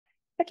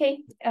Okay,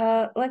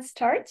 let's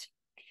start.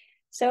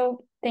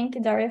 So thank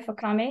you, Daria, for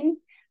coming.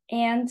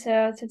 And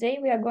today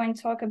we are going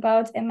to talk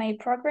about MA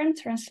program,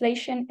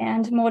 Translation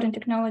and Modern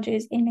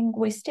Technologies in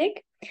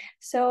Linguistics.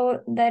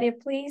 So Daria,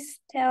 please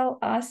tell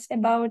us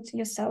about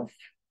yourself.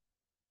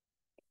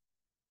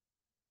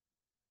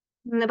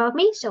 About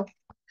me. So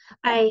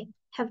I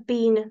have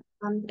been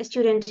a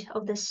student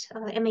of this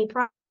MA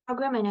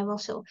program, and I've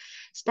also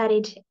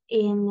studied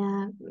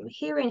in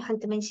here in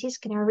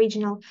Khanty-Mansiysk in our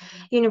regional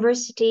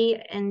university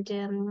and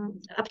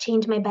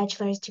obtained my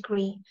bachelor's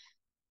degree.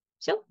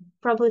 So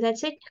probably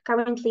that's it.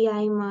 Currently,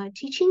 I'm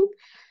teaching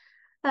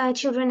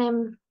children.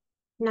 I'm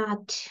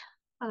not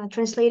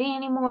translating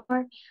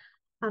anymore.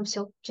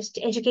 So just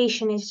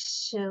education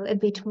is a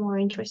bit more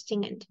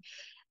interesting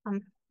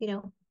and you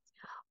know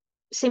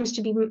seems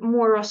to be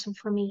more awesome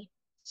for me.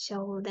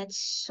 So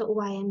that's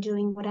why I'm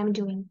doing what I'm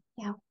doing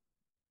now.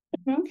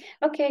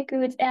 Okay,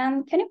 good.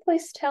 And can you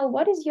please tell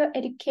what is your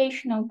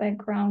educational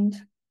background?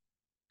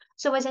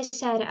 So as I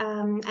said,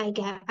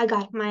 I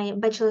got my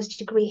bachelor's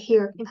degree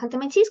here in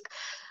Khanty-Mansiysk.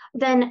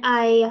 Then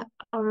I've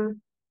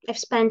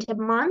spent a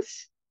month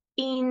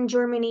in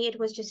Germany. It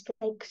was just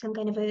like some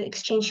kind of an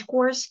exchange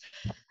course.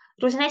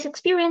 It was a nice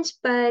experience,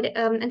 but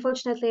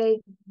unfortunately, I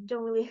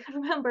don't really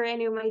remember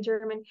any of my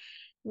German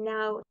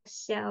now.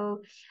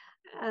 So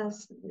uh,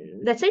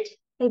 that's it,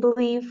 I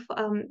believe.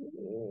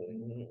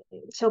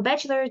 So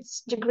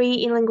bachelor's degree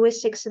in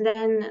linguistics and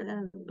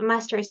then a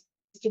master's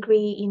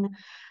degree in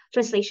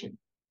translation.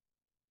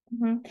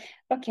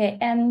 Okay,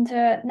 and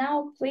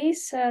now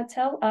please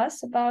tell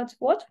us about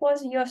what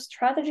was your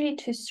strategy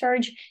to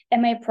search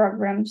MA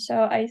program.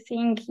 So I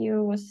think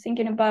you was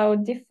thinking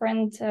about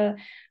different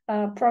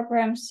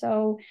programs.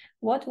 So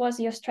what was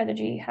your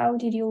strategy? How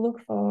did you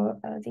look for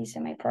these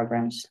MA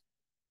programs?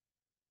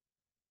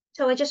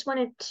 So I just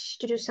wanted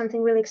to do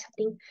something really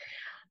exciting.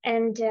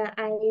 And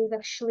I've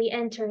actually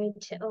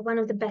entered one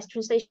of the best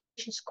translation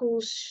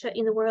schools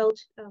in the world,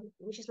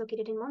 which is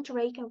located in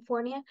Monterey,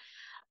 California.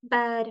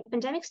 But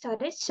pandemic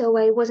started, so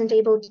I wasn't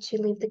able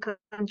to leave the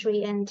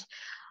country, and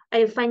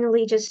I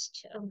finally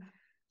just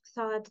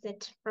thought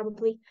that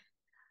probably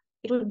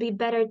it would be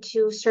better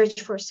to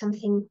search for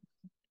something,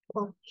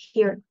 well,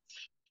 here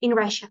in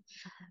Russia.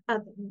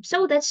 Uh,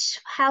 so that's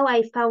how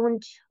I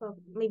found,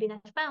 maybe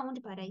not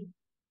found, but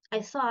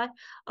I thought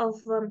of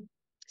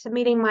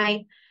submitting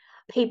my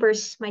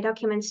papers, my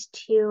documents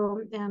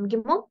to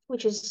MGIMO,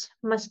 which is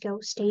Moscow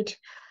State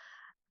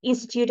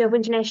Institute of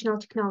International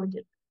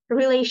Technology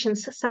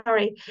Relations,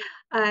 sorry,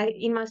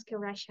 in Moscow,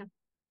 Russia.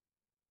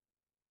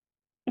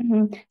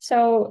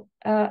 So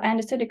I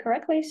understood it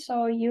correctly.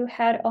 So you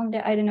had only,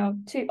 I don't know,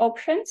 two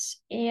options,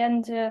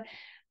 and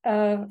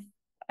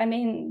I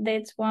mean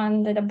that's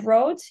one that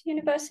abroad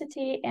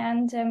university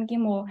and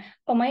GIMO,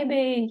 or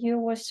maybe you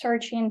were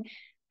searching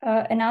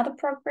another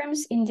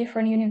programs in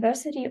different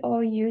university,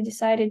 or you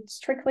decided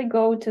strictly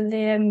go to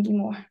the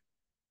GIMO.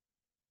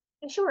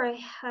 Sure,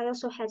 I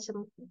also had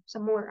some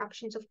more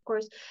options, of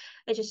course.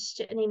 I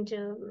just named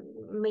the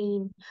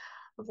main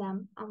of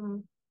them.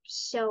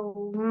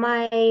 So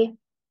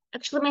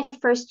actually my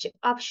first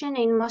option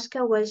in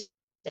Moscow was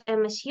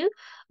MSU,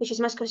 which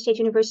is Moscow State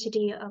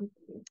University,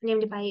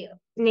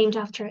 named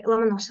after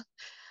Lomonosov.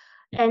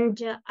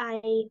 And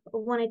I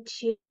wanted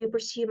to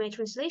pursue my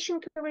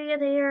translation career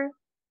there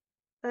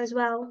as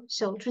well.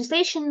 So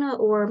translation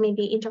or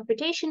maybe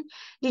interpretation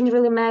didn't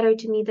really matter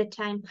to me that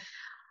time.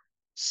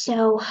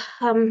 So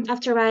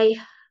after I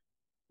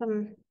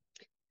um,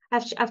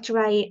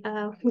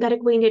 got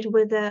acquainted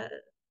with the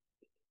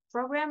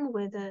program,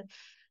 with the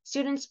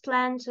students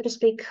plan, so to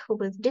speak,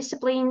 with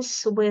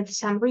disciplines, with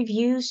some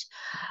reviews,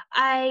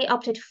 I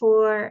opted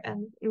for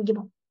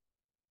GIMO.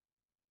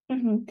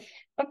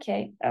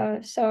 Okay,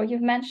 so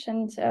you've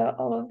mentioned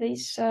all of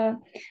these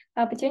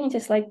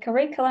opportunities like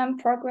curriculum,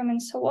 program, and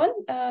so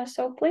on.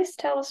 So please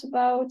tell us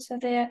about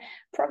the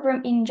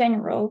program in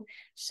general.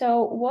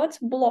 So what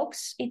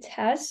blocks it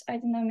has? I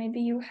don't know, maybe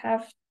you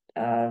have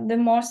the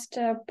most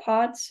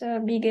parts,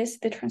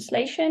 biggest, the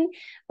translation,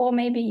 or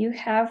maybe you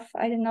have,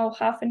 I don't know,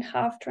 half and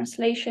half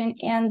translation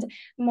and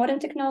modern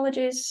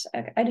technologies.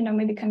 I don't know,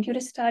 maybe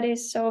computer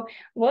studies. So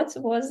what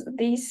was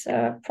this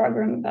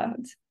program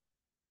about?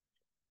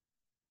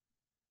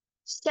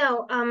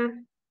 So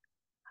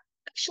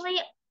actually,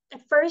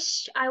 at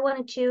first I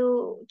wanted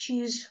to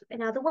choose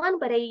another one,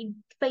 but I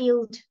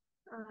failed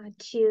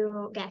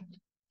to get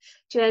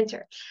to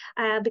enter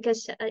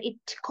because it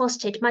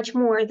costed much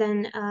more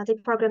than the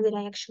program that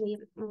I actually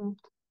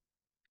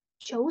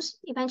chose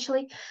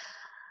eventually.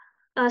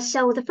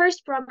 So the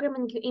first program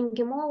in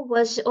GIMO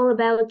was all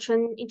about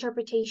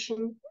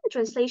interpretation,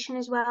 translation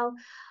as well,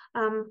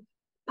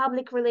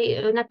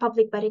 not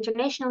public, but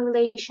international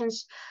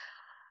relations.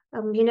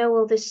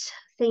 All these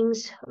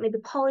things, maybe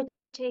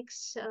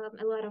politics,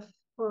 a lot of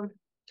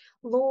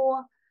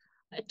law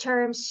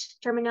terms,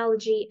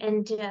 terminology,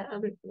 and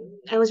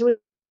I was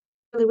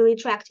really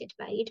attracted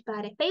by it,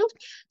 but I failed.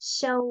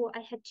 So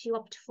I had to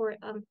opt for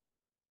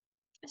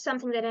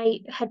something that I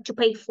had to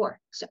pay for.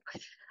 So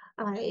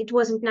it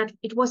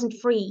wasn't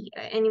free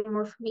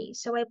anymore for me.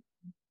 So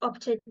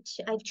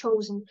I've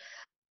chosen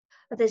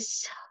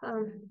this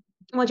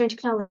modern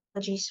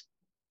technologies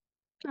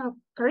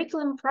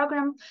curriculum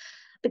program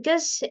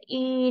because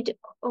it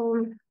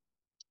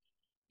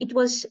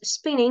was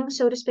spinning,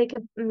 so to speak,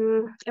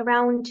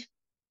 around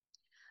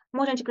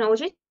modern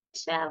technologies.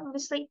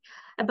 Obviously,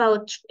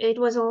 about it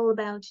was all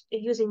about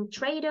using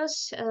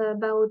traders,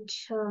 about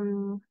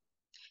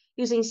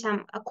using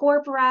some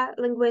corpora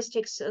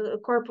linguistics.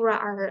 Corpora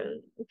are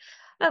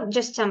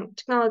just some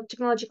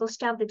technological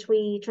stuff that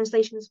we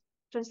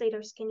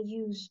translators can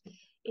use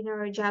in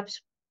our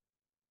jobs.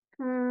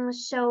 You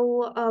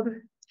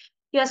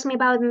asked me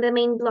about the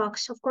main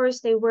blocks. Of course,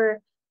 they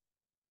were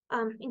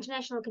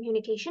international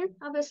communication,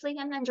 obviously,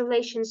 and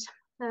relations.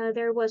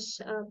 There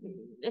was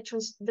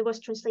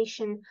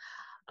translation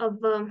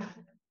of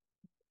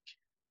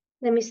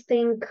let me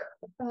think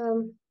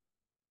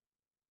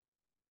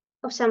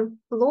of some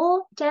law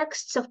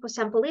texts, of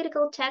some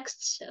political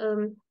texts.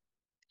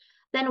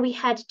 Then we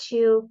had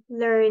to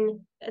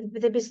learn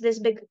this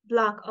big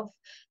block of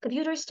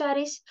computer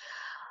studies.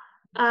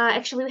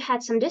 Actually, we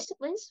had some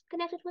disciplines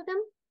connected with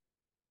them,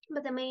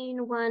 but the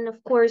main one,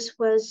 of course,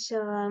 was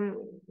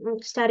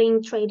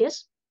studying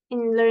traders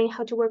and learning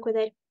how to work with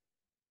it,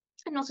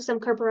 and also some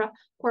corpora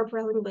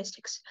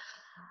linguistics.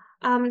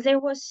 There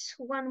was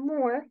one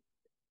more,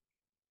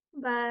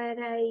 but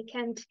I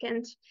can't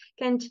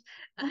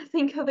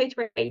think of it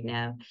right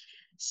now.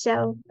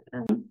 So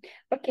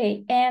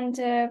okay,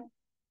 and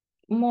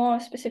more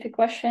specific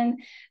question,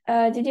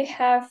 did you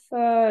have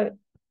I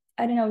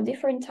don't know,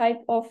 different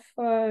type of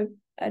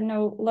I don't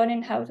know,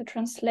 learning how to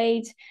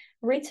translate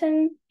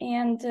written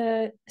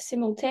and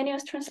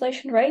simultaneous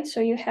translation, right? So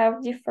you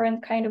have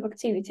different kind of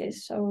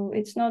activities. So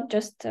it's not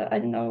just I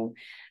don't know,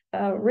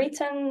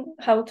 written,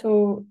 how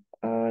to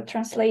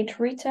translate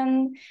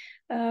written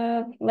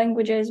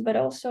languages, but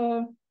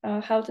also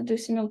how to do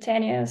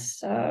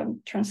simultaneous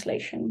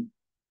translation.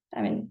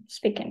 I mean,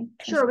 speaking.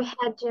 Sure, we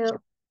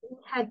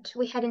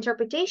had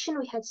interpretation,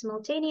 we had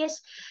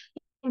simultaneous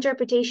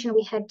interpretation,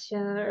 we had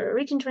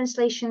written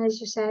translation, as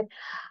you said,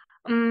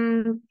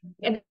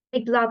 a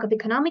big block of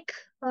economic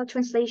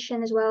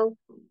translation as well,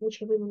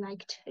 which I really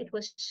liked. It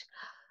was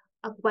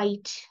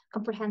quite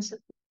comprehensive.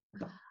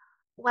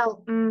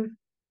 Well,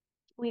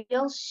 we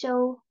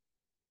also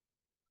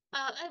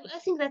I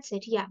think that's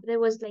it. Yeah, there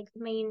was like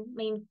the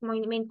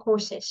main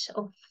courses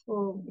of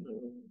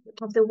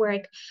the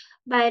work,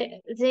 but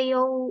they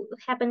all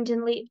happened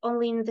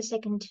only in the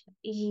second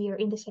year.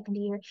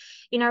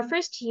 In our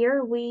first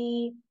year,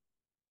 we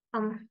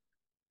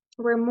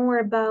were more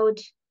about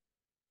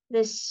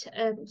this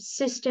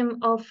system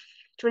of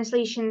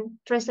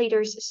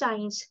translators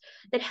science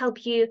that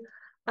help you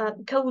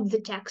code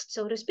the text,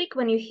 so to speak,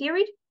 when you hear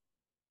it,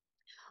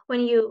 when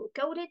you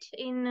code it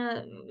in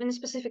a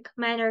specific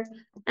manner,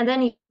 and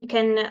then you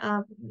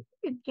can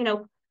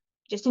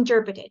just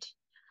interpret it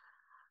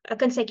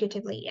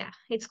consecutively. Yeah,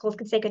 it's called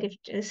consecutive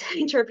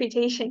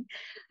interpretation.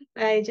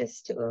 I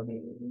just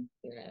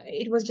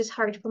it was just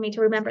hard for me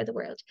to remember the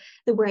word.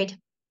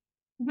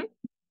 Mm-hmm.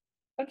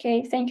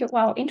 Okay, thank you.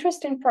 Wow,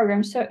 interesting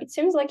program. So it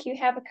seems like you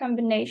have a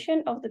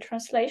combination of the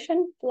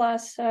translation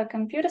plus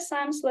computer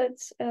science,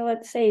 let's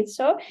say it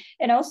so,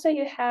 and also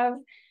you have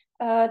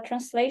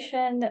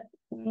translation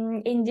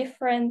in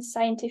different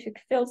scientific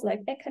fields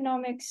like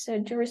economics,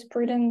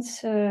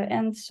 jurisprudence,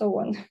 and so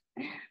on.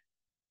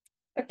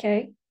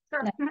 Okay.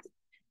 Sure.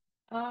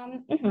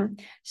 Mm-hmm.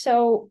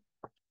 So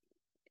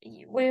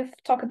we've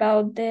talked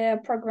about the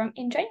program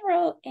in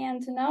general,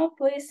 and now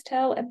please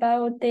tell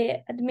about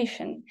the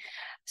admission.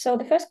 So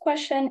the first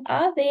question,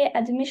 are there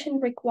admission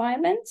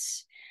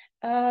requirements?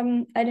 I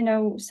don't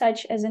know,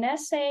 such as an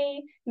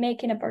essay,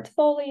 making a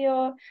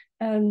portfolio,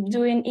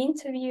 doing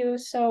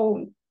interviews.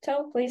 So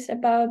tell please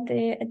about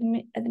the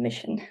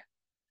admission.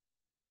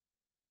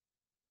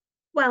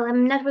 Well,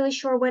 I'm not really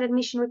sure what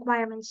admission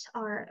requirements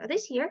are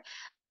this year,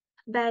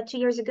 but 2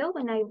 years ago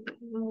when I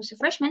was a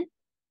freshman,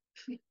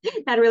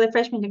 not really a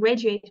freshman, a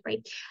graduate,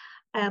 right?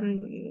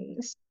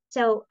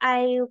 So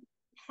I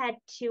had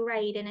to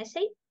write an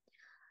essay.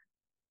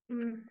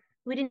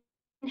 We didn't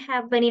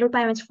have any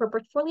requirements for a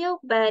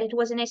portfolio, but it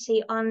was an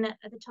essay on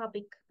the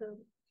topic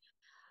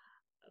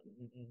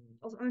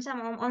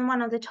on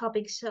one of the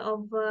topics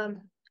of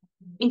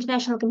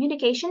international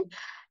communication,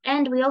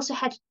 and we also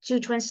had to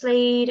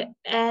translate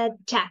a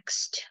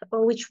text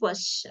which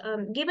was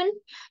given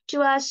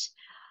to us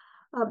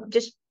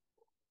just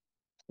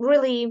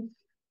really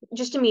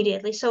just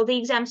immediately. So the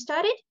exam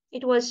started.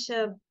 It was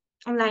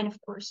online, of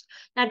course,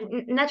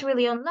 not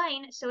really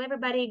online. So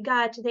everybody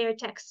got their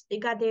text. They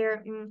got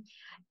their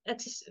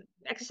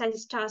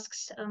exercises,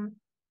 tasks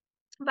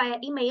via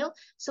email.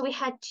 So we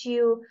had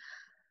to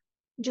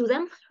do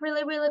them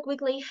really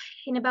quickly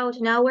in about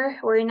an hour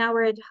or an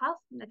hour and a half.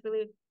 I'm not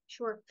really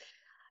sure.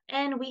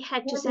 And we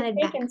had to send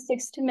it back. In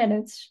 60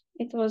 minutes.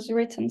 It was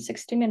written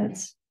 60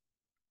 minutes.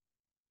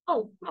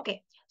 Oh,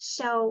 okay.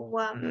 So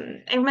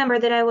I remember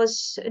that I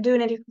was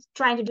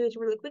trying to do it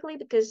really quickly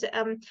because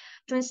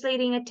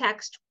translating a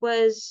text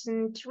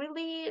wasn't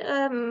really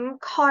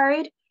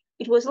hard.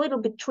 It was a little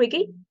bit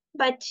tricky,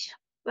 but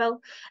well,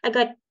 I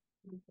got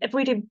a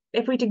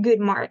pretty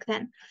good mark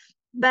then.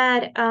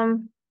 But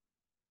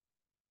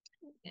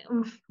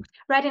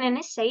writing an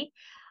essay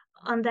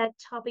on that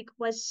topic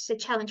was a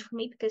challenge for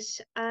me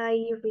because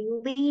I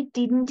really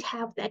didn't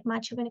have that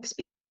much of an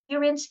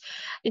experience,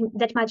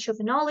 that much of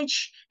a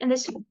knowledge in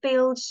this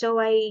field. So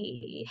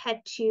I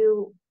had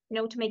to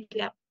make it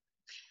up.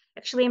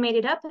 Actually, I made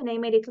it up and I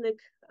made it look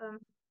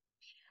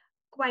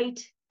quite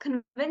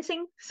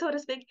convincing, so to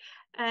speak.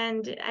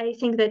 And I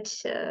think that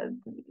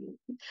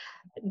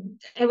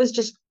I was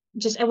just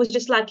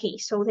lucky.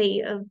 So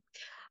they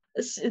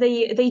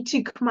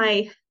took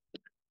my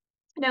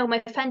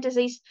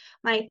fantasies,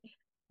 my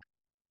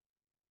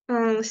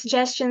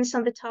suggestions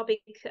on the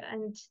topic,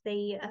 and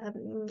they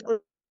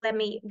let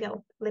me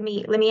go. Let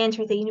me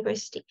enter the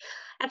university.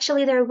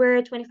 Actually, there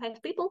were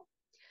 25 people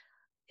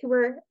who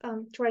were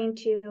trying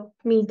to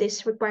meet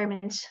these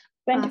requirements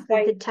at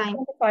 25, the time.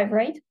 25,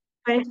 right?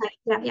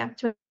 25, yeah,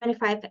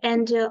 25,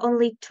 and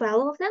only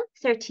 12 of them,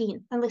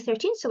 13, only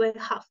 13, so a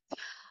half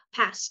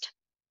passed.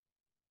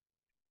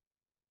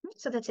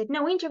 So that's it.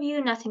 No interview,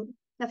 nothing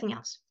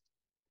else.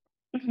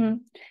 Mm-hmm.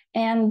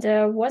 And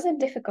was it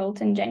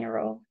difficult in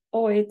general?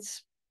 Or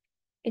it's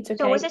So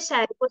okay? as I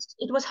said,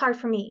 it was hard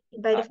for me,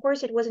 but of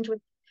course it wasn't.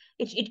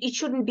 It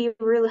shouldn't be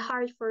really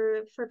hard for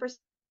a person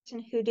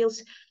who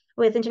deals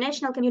with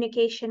international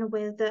communication,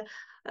 with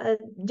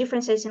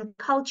differences in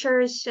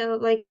cultures, so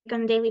like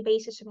on a daily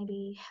basis, or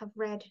maybe have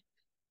read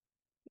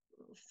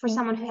for Mm.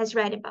 someone who has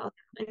read about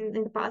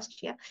in the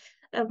past. Yeah,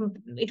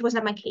 it was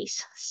not my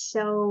case.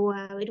 So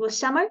it was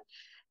summer,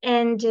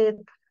 and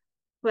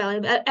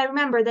well, I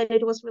remember that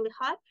it was really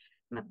hot.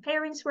 My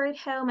parents were at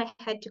home. I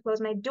had to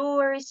close my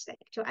doors, like,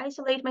 to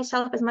isolate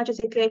myself as much as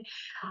I could.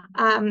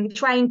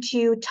 Trying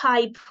to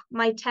type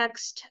my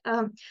text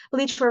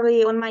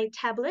literally on my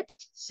tablet,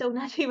 so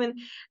not even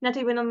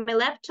on my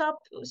laptop.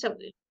 So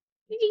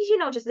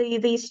just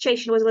the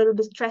situation was a little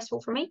bit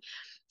stressful for me,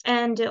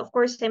 and of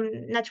course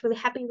I'm not really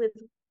happy with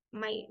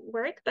my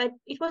work, but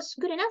it was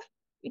good enough.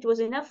 It was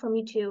enough for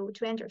me to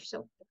enter.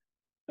 So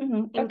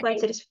I'm quite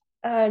Okay. satisfied.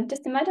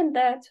 Just imagine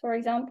that, for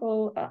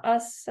example,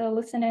 us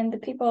listening,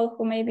 the people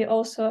who maybe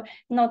also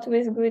not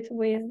with good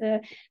with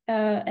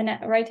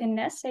writing an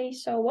essay.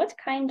 So, what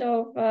kind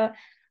of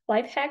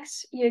life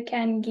hacks you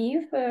can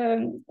give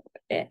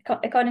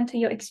according to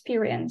your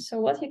experience? So,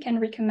 what you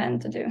can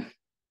recommend to do?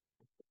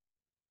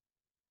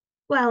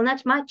 Well,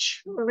 not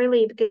much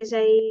really, because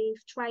I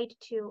tried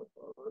to.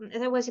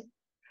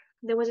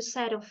 There was a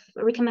set of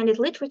recommended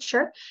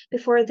literature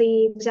before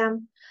the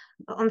exam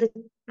on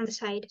the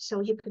side,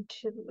 so you could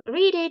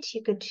read it.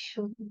 You could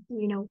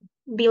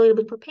be a little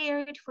bit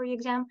prepared for your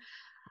exam.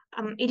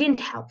 It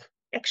didn't help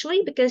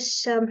actually,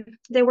 because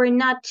they were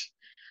not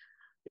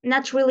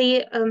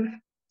really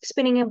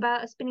spinning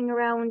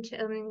around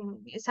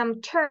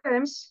some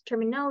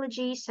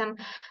terminology, some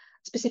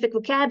specific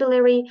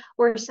vocabulary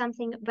or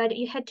something, but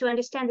you had to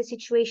understand the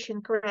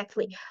situation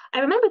correctly.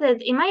 I remember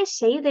that in my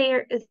essay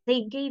they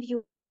gave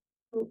you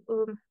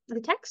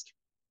the text,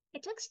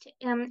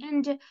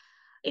 and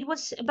it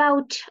was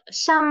about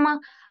some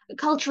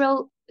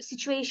cultural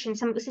situation,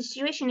 some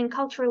situation in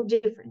cultural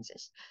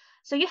differences.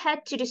 So you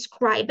had to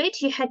describe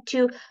it. You had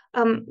to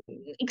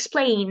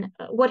explain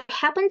what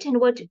happened and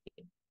what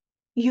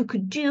you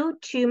could do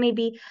to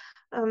maybe,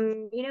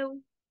 to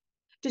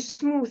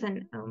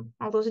smoothen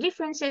all those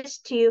differences,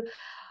 to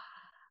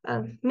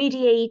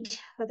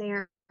mediate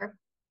their,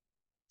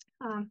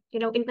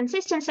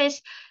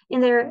 inconsistencies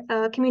in their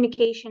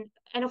communication.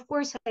 And of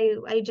course,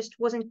 I just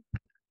wasn't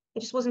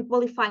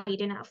qualified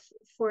enough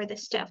for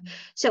this stuff.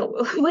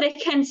 So what I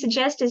can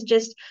suggest is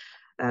just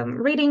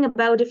reading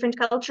about different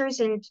cultures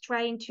and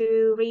trying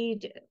to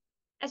read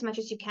as much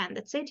as you can.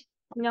 That's it.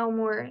 No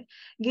more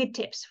good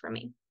tips for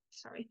me.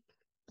 Sorry.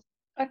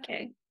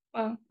 Okay,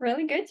 well,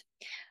 really good.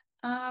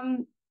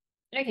 Um,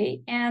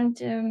 okay, and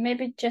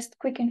maybe just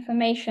quick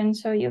information.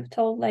 So you've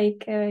told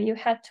like you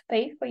had to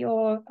pay for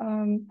your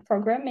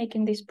program,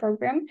 making this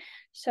program.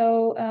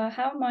 So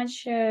how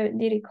much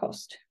did it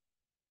cost?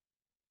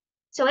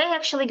 So I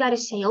actually got a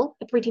sale,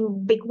 a pretty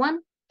big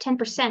one,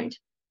 10%.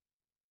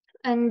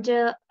 And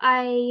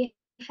I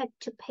had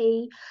to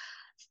pay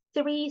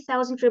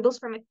 3,000 rubles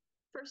for my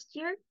first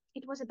year.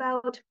 It was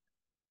about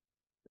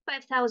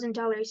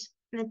 $5,000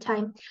 at the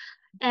time.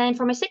 And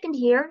for my second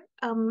year,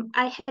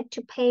 I had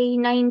to pay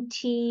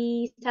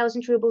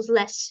 90,000 rubles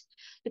less,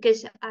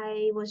 because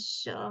I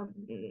was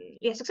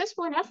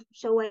successful enough.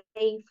 So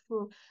I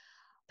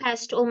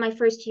passed all my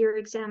first year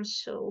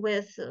exams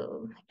with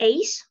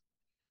A's,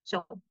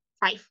 so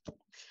five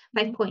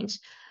 5 points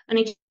on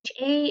each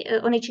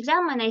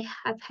exam, and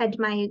I've had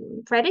my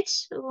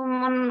credits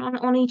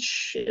on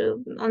each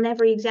on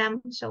every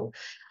exam. So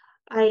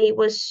I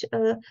was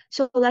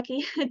so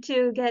lucky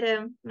to get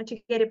a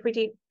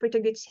pretty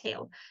good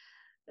sale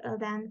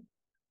then.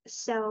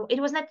 So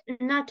it was not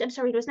I'm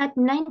sorry, it was not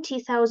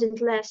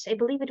 90,000 less. I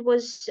believe it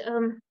was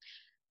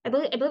I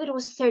believe it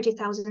was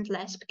 30,000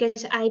 less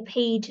because I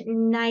paid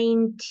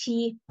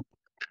 90.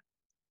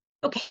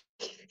 Okay,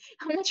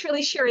 I'm not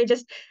really sure. I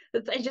just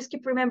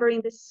keep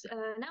remembering this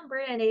number,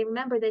 and I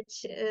remember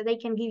that they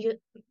can give you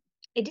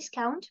a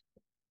discount.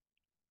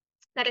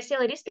 Not a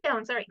silly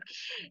discount, sorry.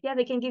 Yeah,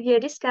 they can give you a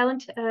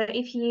discount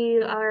if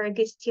you are a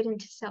good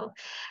student. So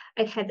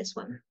I had this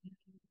one.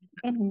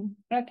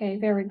 Okay,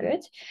 very good.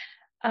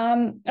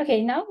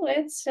 Okay, now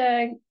let's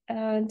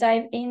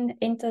dive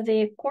into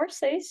the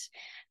courses,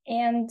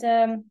 and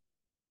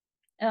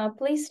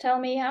please tell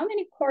me how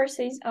many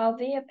courses are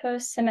there per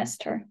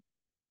semester?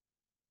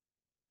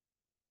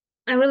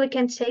 I really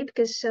can't say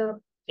because a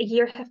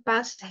year has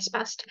passed.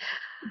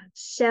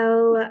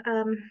 So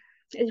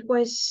it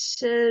was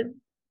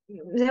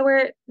there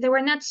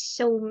were not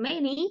so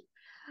many,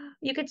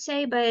 you could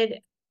say, but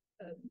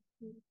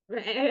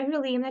I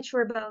really am not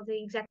sure about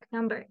the exact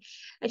number.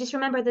 I just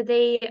remember that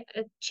they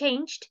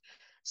changed.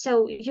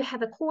 So you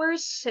have a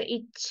course,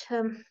 it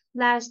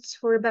lasts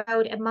for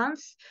about a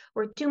month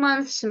or 2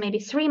 months, maybe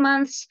 3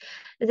 months.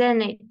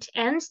 Then it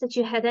ends. Then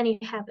you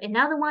have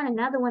another one,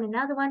 another one,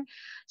 another one.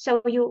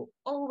 So you're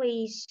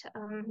always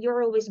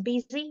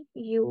busy.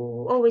 You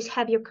always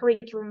have your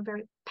curriculum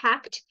very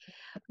packed.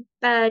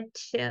 But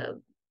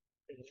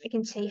I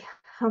can say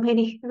how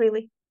many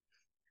really.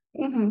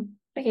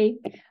 Okay.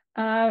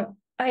 Uh,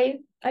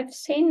 I've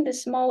seen the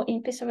small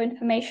piece of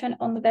information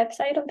on the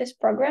website of this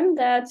program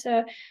that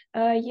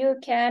you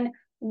can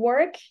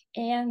work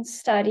and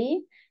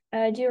study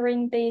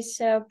during this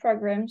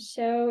program.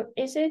 So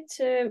is it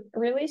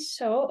really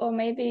so, or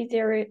maybe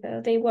there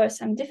were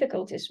some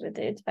difficulties with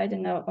it? I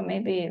don't know, or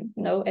maybe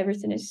no,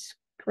 everything is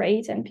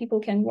great and people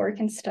can work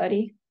and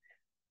study.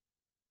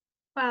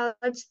 Well,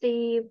 it's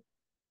the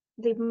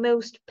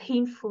most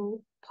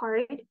painful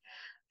part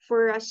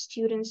for us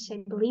students,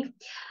 I believe,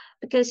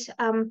 because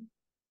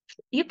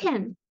you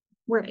can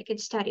work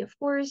and study, of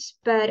course,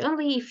 but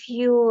only if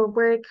your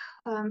work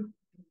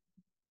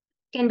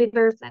can be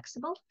very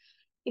flexible.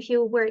 If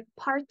you work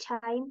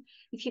part-time,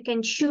 if you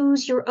can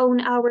choose your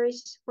own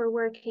hours for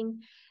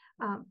working.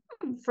 Um,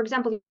 for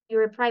example,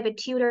 you're a private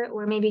tutor,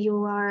 or maybe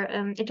you are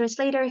a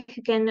translator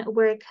who can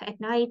work at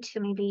night,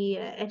 maybe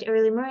in the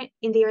early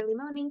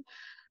morning,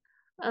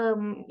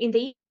 in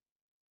the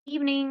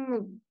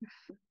evening,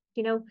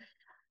 you know.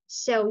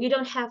 So you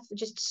don't have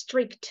just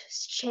strict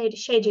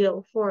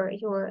schedule for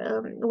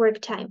your work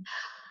time.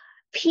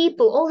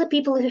 All the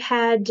people who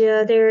had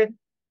their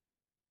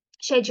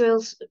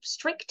schedules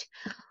strict,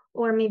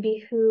 or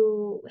maybe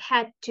who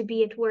had to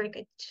be at work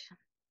at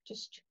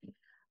just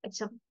at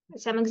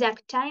some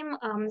exact time,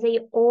 they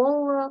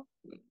all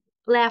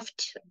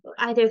left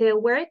either their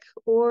work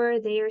or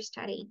their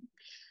studying.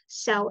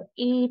 So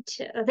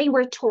they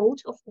were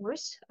told, of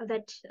course,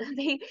 that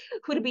they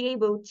would be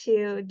able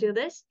to do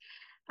this.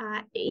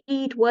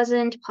 It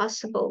wasn't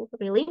possible,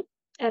 really,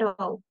 at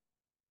all.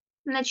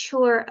 I'm not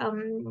sure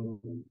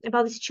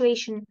about the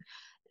situation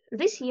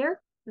this year,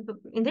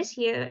 in this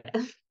year,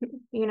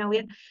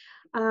 yeah.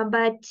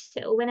 But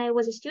when I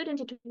was a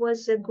student, it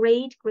was a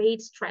great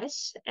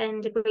stress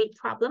and a great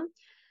problem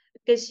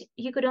because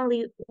you could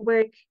only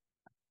work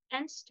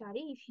and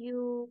study if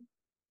you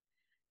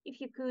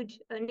could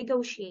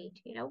negotiate,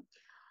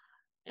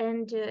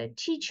 and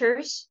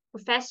teachers,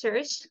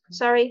 professors,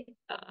 sorry,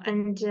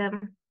 and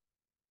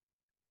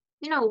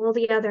all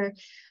the other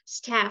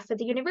staff at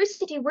the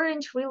university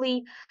weren't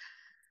really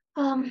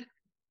um,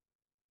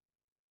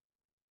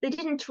 they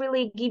didn't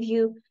really give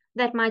you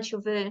that much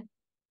of a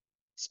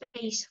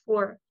space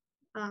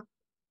uh,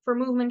 for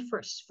movement,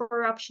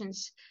 for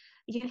options.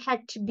 You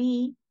had to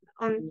be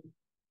on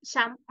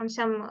some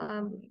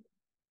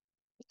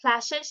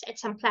classes, at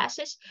some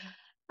classes.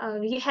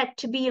 You had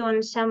to be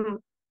on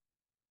some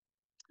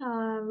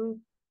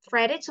um,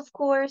 credits, of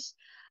course.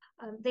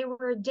 There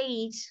were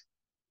days,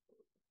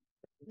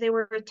 there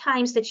were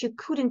times that you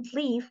couldn't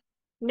leave.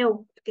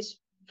 No, because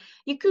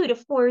you could,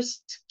 of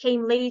course,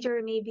 came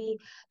later, maybe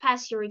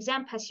pass your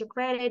exam, pass your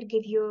credit,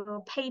 give you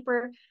a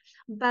paper.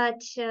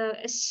 But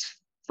as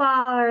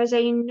far as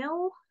I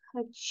know,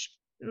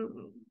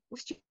 um,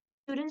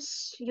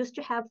 students used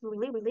to have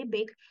really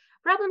big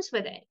problems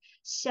with it.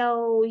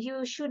 So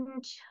you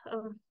shouldn't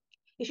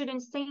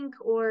think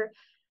or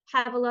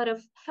have a lot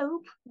of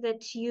hope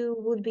that you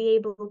would be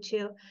able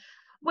to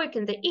work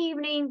in the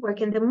evening, work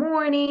in the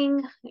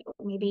morning,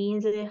 maybe in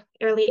the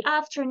early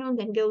afternoon,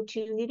 then go to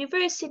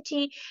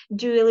university,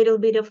 do a little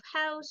bit of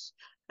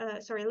a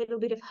little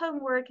bit of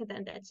homework, and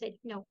then that's it.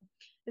 No,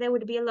 there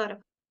would be a lot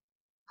of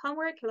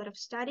homework, a lot of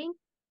studying.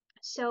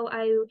 So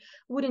I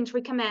wouldn't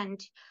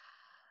recommend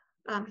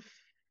um,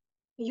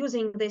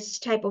 using this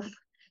type of,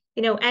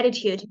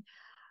 attitude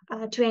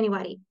to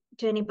anybody,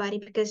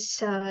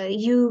 because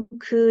you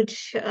could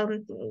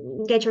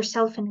get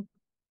yourself in,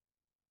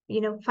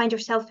 find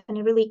yourself in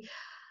a really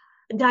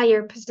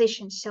dire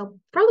position. So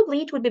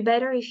probably it would be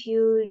better if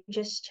you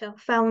just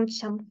found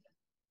some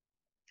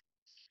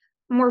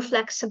more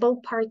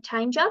flexible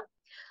part-time job.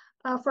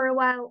 for a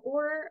while,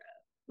 or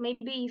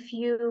maybe if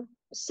you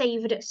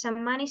saved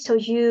some money so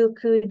you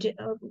could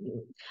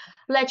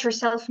let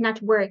yourself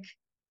not work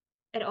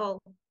at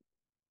all,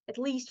 at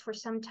least for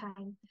some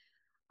time.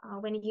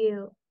 When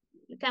you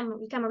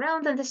come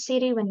around in the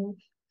city, when you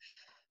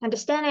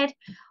understand it,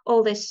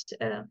 all this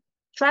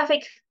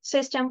traffic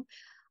system,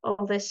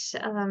 all this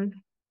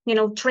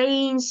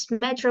trains,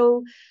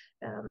 metro,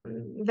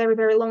 very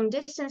very long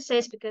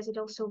distances, because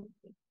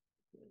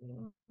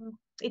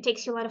it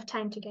takes you a lot of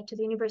time to get to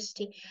the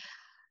university.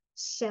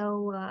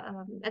 So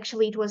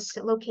actually, it was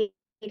located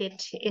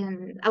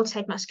in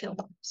outside Moscow,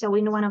 so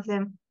in one of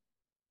the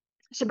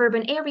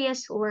suburban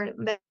areas, or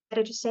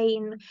better to say,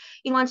 in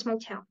one small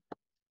town,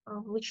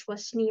 which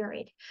was near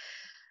it.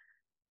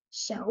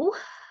 So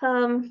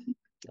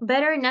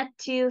better not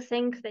to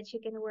think that you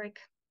can work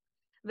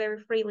very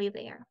freely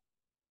there.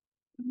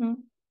 Mm-hmm.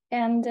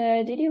 And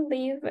did you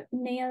live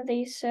near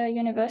this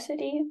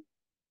university?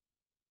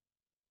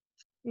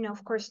 No,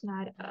 of course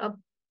not.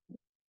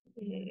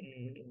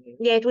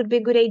 Yeah, it would be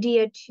a good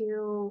idea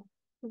to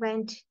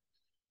rent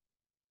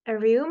a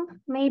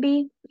room,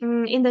 maybe,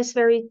 in this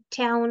very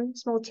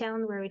small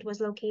town where it was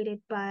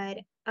located. But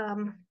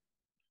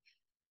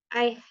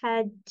I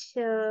had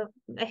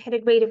I had a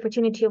great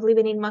opportunity of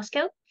living in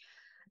Moscow,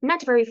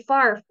 not very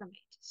far from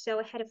it. So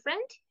I had a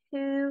friend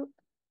who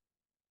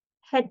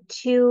had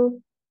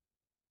to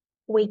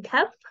wake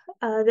up,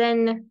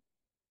 then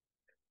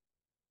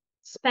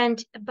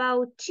spend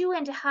about two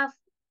and a half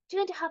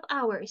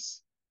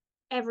hours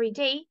every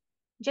day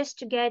just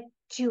to get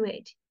to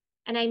it.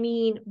 And I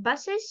mean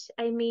buses,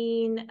 I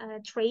mean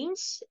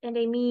trains, and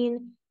I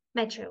mean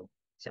metro,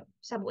 so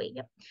subway.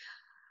 Yep.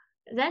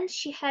 Then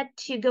she had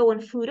to go on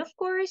foot, of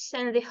course,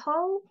 and the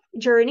whole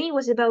journey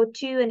was about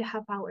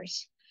 2.5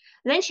 hours.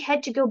 Then she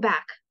had to go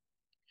back.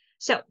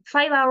 So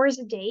 5 hours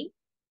a day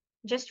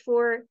just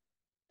for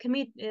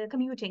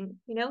commuting,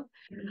 you know.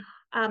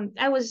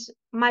 I was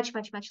much,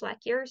 much, much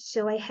luckier.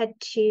 So I had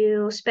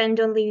to spend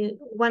only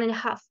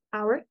 1.5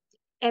 hour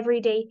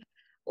every day,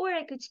 or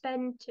I could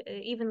spend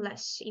even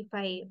less if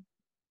I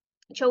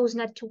chose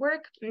not to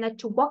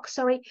walk,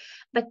 sorry,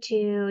 but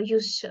to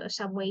use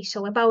subway.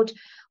 So about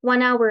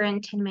 1 hour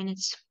and 10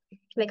 minutes,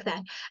 like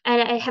that.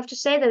 And I have to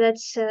say that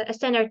that's a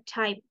standard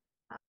time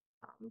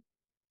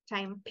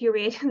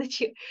period that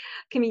you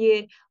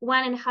commute.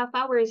 1.5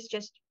 hours,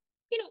 just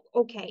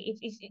okay.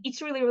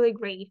 It's really really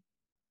great.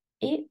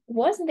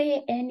 Was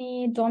there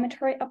any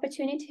dormitory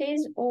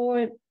opportunities,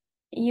 or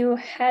you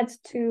had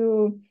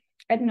to,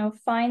 I don't know,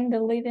 find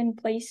the living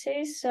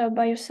places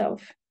by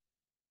yourself?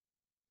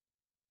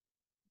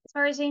 As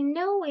far as I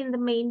know, in the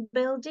main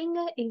building,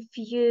 if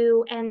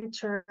you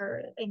enter,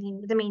 I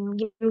mean, the main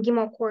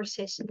MGIMO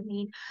courses, in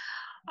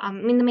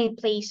the main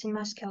place in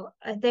Moscow,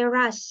 there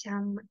are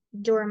some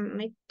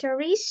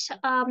dormitories.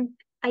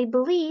 I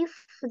believe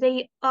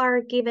they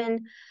are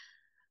given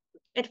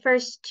at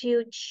first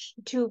to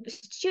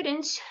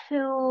students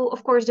who,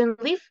 of course,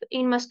 don't live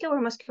in Moscow or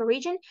Moscow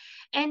region,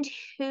 and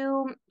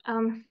who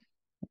I'm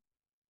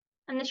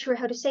not sure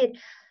how to say it.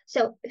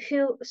 So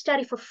who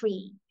study for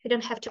free, who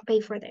don't have to pay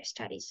for their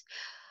studies.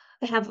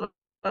 They have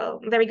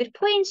very good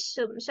points,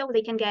 so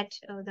they can get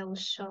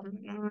those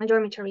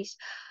dormitories.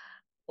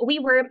 We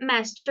were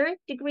master's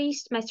degree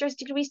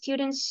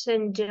students,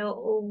 and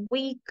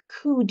we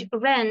could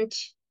rent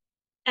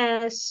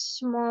a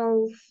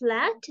small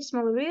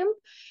room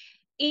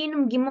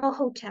in MGIMO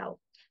hotel.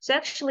 So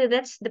actually,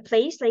 that's the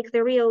place, like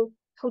the real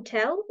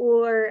hotel,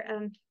 or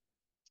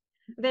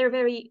very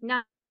very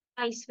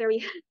nice,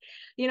 very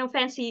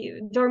fancy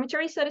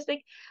dormitory, so to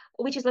speak,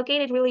 which is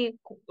located really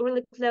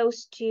really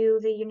close to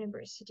the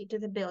university, to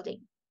the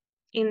building,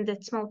 in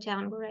that small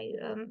town where I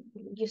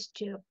used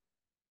to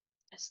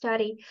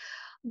study.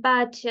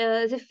 But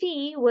the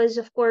fee was,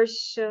 of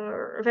course,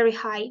 very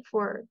high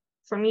for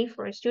me,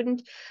 for a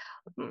student.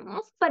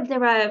 But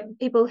there are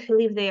people who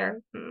live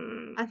there.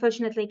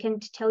 Unfortunately, I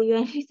can't tell you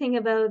anything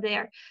about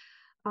their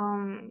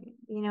um,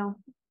 you know,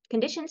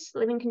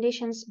 living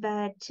conditions,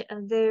 but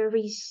there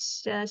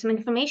is some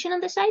information on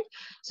the site,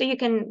 so you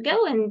can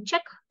go and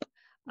check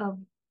uh,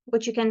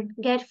 what you can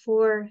get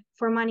for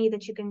money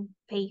that you can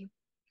pay.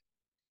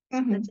 So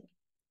Mm-hmm. that's it.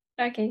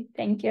 Okay,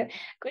 thank you.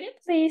 Could you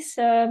please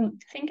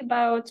think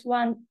about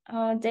one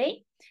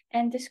day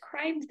and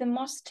describe the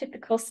most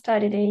typical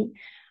study day?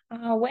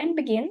 When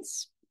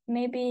begins?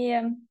 Maybe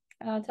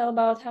tell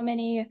about how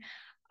many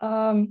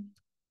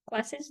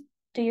classes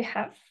do you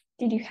have?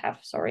 Did you have,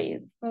 sorry,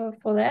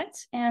 for that?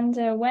 And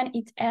when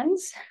it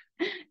ends?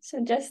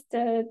 So just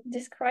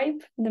describe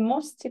the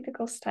most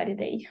typical study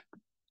day,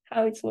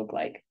 how it look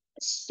like.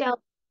 So,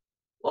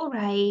 all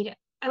right,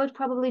 I would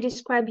probably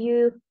describe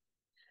you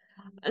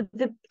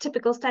the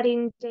typical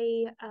studying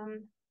day,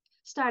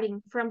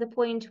 starting from the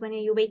point when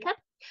you wake up,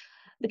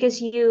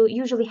 because you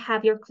usually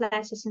have your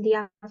classes in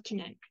the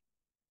afternoon.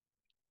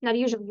 Not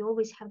usually, you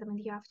always have them in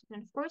the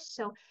afternoon, of course.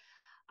 So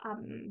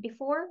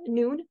before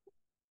noon,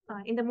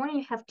 in the morning,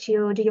 you have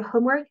to do your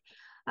homework,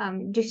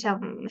 do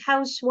some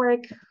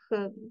housework,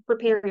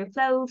 prepare your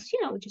clothes,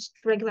 just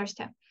regular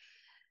stuff.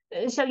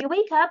 So you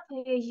wake up,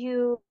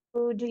 you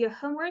do your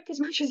homework as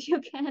much as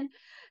you can,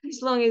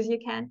 as long as you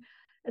can.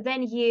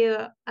 Then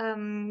you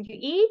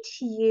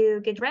eat, you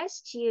get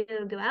dressed, you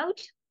go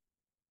out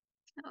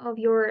of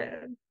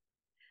your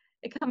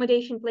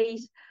accommodation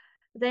place.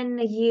 Then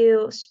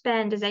you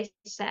spend, as I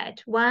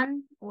said,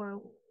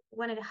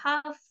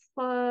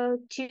 1.5,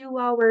 2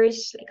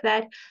 hours like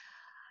that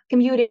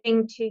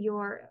commuting to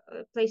your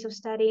place of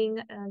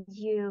studying.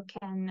 You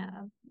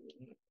can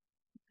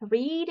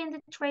read in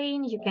the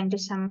train. You can do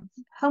some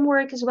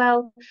homework as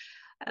well.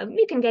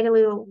 You can get a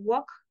little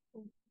walk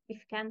if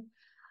you can,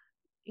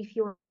 if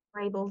you're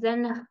able.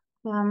 Then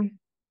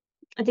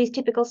this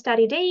typical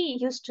study day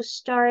used to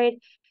start.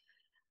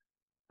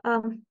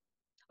 Um,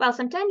 well,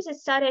 sometimes it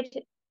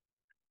started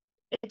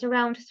at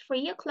around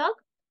 3 o'clock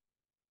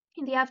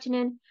in the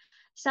afternoon.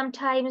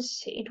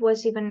 Sometimes it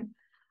was even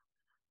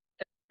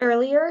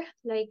earlier,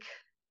 like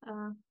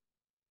uh,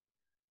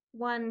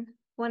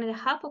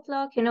 1.5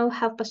 o'clock.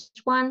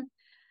 1:30.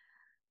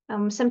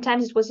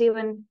 Sometimes it was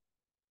even.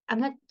 I'm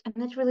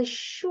not really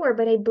sure,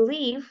 but I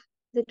believe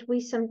that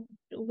we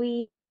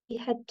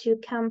had to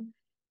come.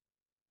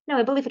 No,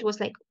 I believe it was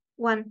like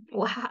one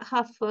or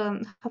half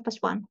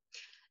past one.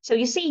 So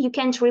you see, you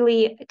can't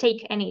really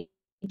take any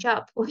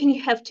job when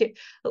you have to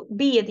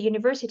be at the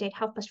university at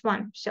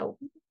 1:30. So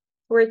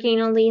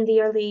working only in the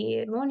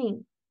early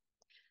morning,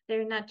 there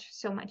are not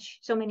so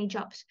many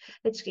jobs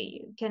that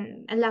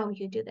can allow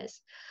you to do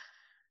this.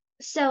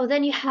 So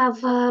then you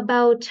have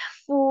about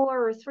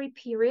 4 or 3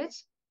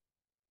 periods.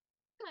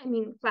 I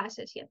mean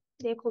classes, yeah,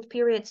 they're called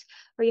periods,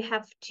 where you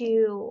have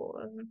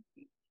to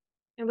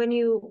when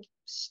you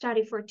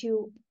study for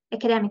 2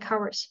 academic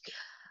hours.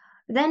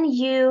 Then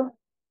you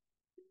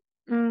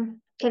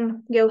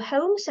can go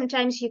home.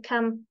 Sometimes you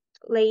come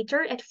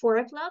later at 4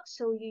 o'clock,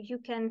 so you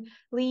can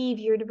leave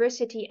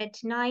university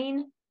at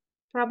 9,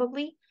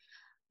 probably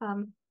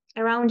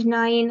around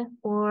 9,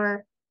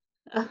 or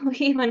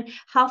even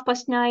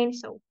 9:30,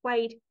 so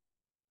quite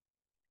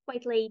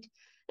late.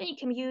 Then you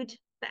commute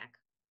back.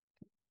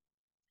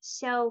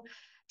 So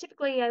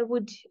typically I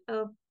would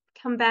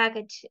come back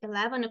at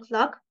 11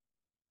 o'clock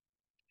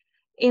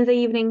in the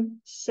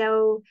evening.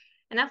 So,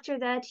 and after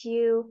that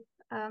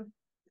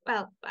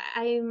well,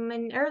 I'm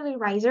an early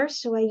riser,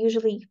 so I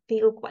usually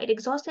feel quite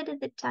exhausted at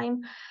the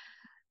time.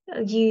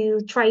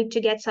 You try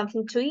to get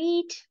something to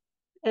eat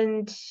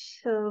and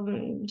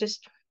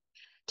just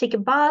take a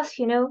bath,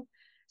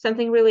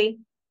 something really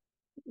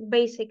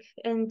basic,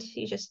 and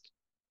you just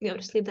go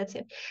to sleep. That's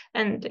it.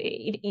 And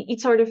it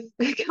sort of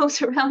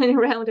goes around and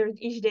around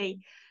each day,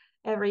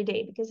 every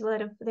day, because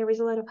there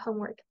is a lot of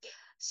homework.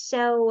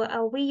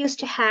 So we used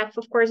to have,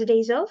 of course,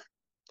 days off.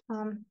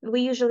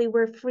 We usually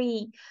were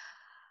free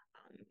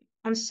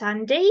on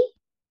Sunday.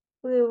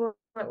 We were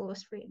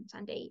always free on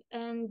Sunday,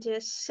 and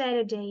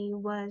Saturday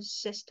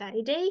was a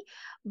study day,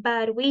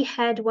 but we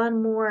had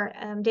one more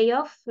day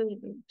off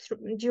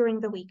during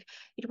the week.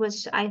 It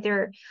was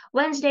either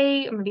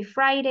Wednesday or maybe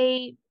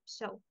Friday.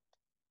 So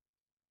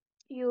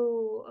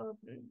you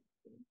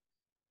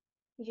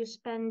you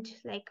spend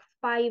like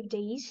 5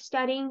 days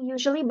studying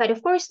usually, but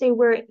of course there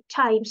were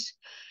times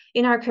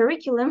in our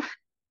curriculum,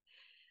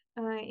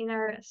 in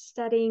our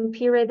studying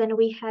period, then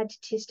we had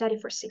to study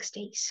for 6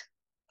 days.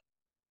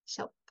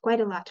 So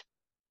quite a lot.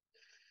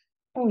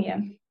 Oh yeah,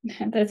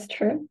 that's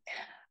true.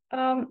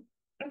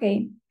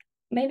 Okay,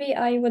 maybe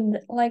I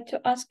would like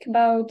to ask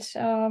about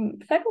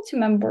faculty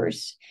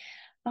members.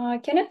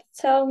 Can you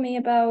tell me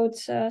about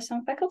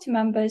some faculty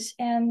members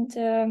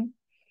and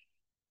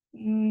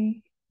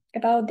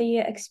about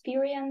their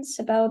experience,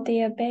 about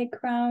their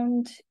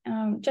background,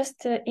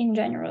 just in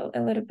general,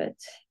 a little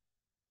bit?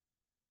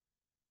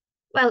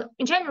 Well,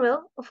 in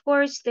general, of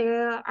course,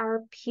 there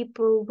are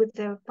people with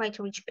a quite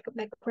rich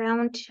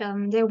background.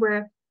 There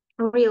were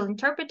real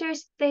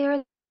interpreters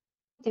there.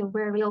 There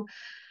were real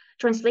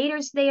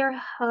translators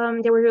there.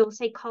 There were real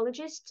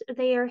psychologists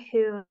there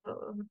who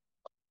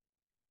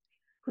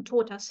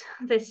taught us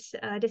this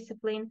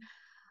discipline.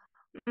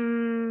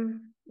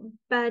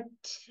 But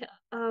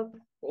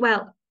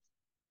well,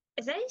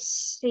 as I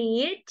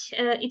see it,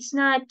 it's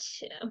not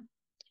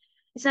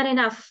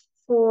enough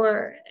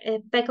for a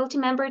faculty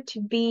member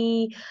to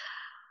be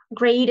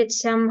great at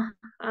some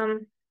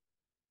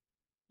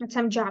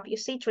job. You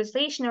see,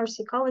 translation or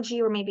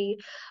psychology, or maybe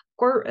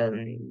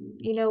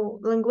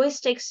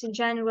linguistics in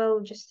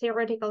general, just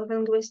theoretical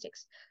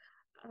linguistics.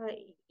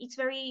 It's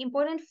very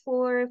important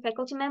for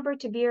faculty member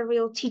to be a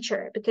real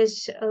teacher,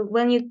 because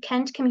when you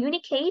can't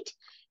communicate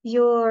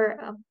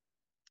your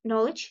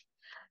knowledge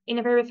in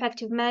a very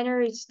effective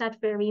manner, it's not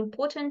very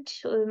important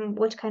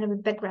what kind of a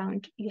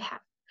background you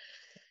have.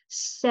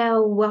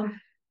 So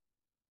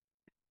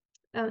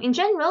in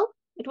general,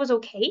 it was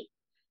okay.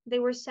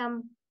 There were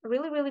some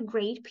really, really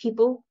great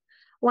people.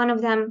 One of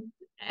them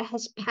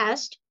has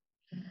passed.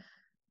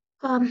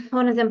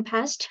 One of them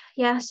passed,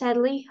 yeah,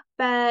 sadly,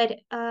 but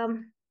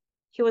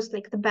he was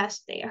like the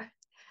best there.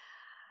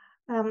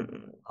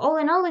 All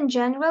in all, in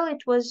general,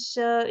 it was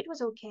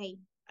okay.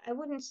 I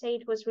wouldn't say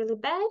it was really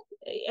bad.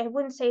 I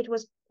wouldn't say it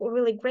was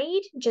really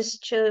great.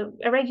 Just a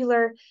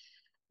regular,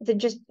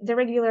 the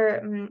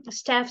regular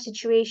staff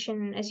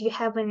situation as you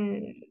have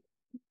in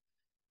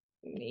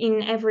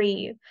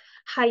every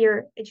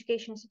higher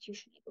education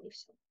institution, I believe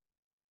so.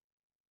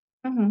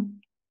 Mm-hmm.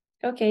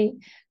 Okay,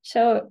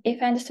 so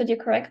if I understood you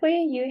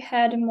correctly, you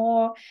had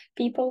more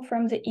people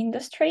from the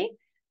industry.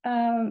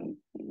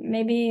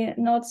 Maybe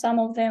not some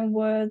of them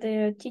were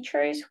the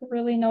teachers who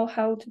really know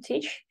how to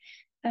teach,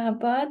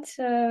 but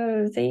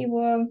they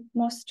were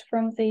most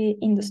from the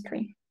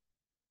industry.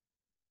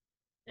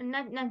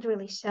 Not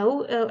really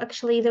so.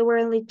 Actually, there were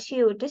only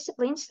two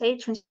disciplines: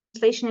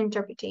 translation and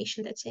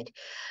interpretation. That's it,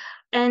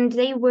 and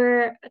they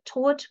were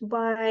taught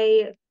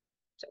by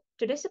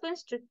two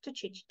disciplines to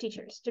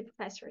teachers, to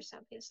professors,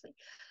 obviously,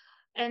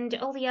 and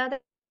all the other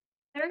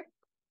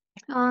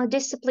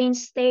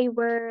disciplines, they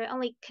were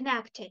only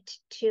connected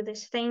to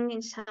this thing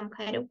in some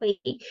kind of way.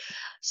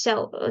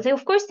 So they,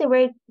 of course, they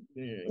were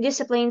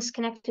disciplines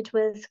connected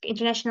with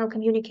international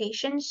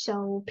communication.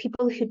 So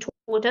people who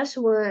taught us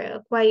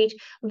were quite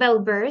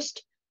well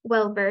versed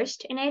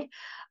in it.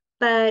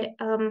 But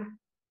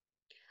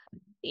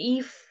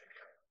if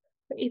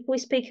we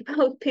speak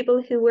about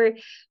people who were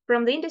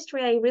from the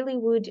industry, I really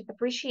would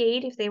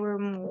appreciate if there were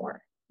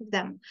more of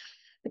them,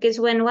 because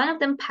when one of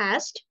them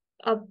passed,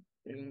 uh,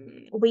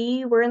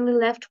 we were only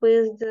left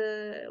with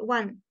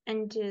one,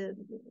 and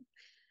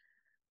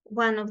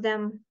one of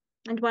them,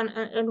 and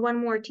one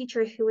more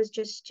teacher who was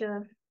just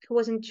who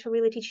wasn't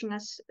really teaching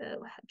us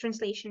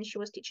translation. She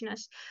was teaching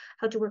us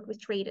how to work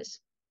with traders.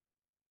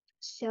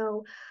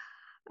 So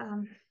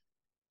um,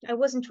 I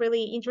wasn't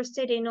really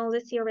interested in all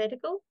the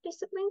theoretical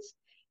disciplines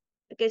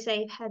because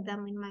I had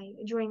them in my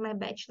during my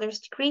bachelor's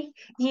degree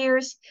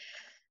years,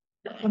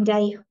 and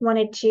I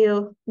wanted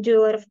to do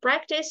a lot of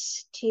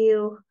practice to,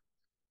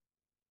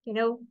 you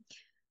know,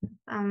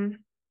 um,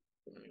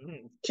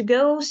 to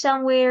go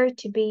somewhere,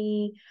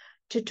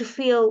 to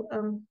feel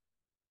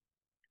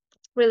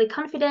really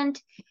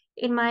confident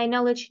in my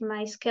knowledge, in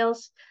my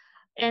skills,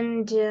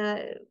 and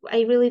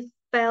I really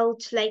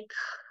felt like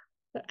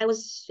I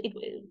was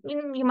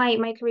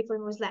my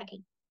curriculum was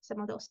lacking some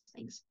of those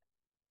things.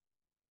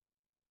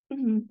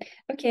 Mm-hmm.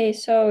 Okay,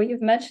 so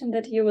you've mentioned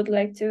that you would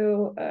like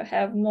to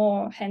have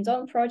more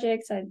hands-on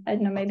projects. I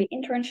don't know, maybe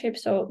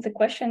internships. So the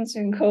questions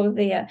go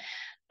there.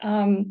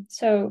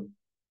 So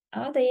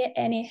are there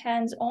any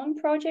hands-on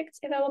projects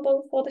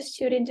available for the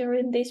student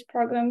during this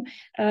program?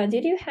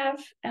 Did you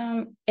have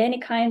any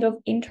kind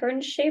of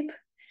internship?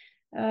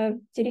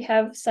 Did you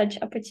have such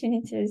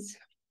opportunities?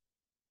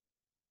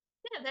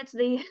 Yeah, that's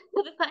the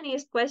the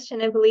funniest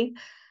question, I believe.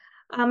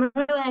 I'm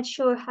really not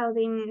sure how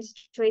the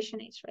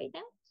situation is right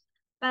now.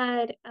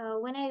 But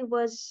when I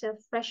was a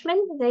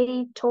freshman,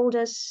 they told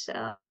us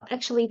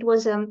actually it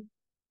was an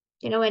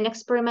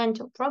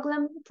experimental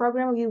program.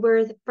 We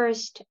were the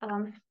first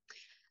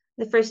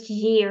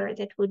year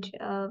that would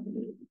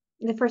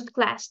the first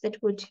class that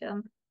would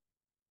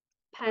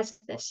pass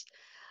this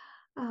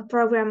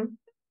program,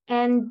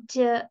 and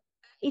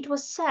it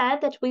was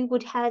said that we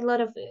would have a lot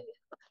of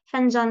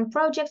hands-on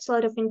projects, a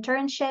lot of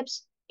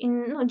internships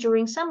in no,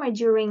 during summer,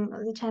 during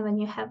the time when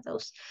you have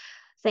those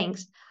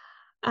things.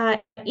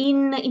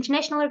 In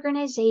international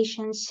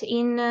organizations,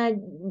 in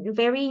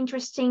very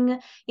interesting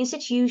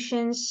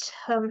institutions.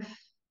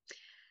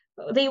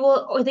 They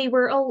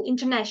were all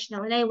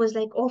international, and I was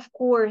like, of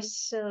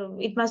course,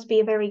 it must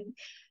be very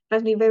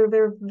very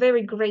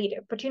very great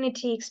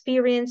opportunity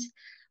experience.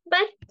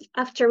 But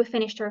after we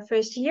finished our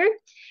first year,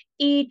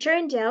 it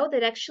turned out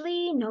that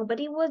actually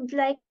nobody would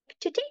like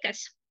to take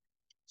us.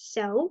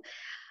 So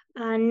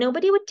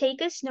nobody would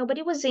take us.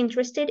 Nobody was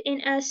interested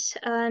in us.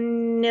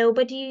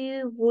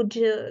 Nobody would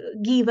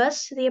give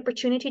us the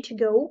opportunity to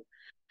go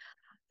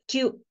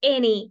to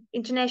any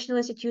international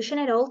institution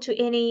at all, to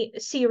any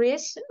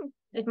serious,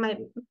 at my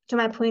to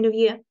my point of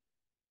view,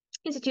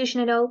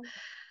 institution at all.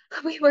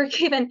 We were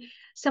given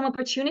some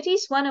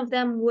opportunities. One of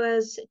them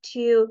was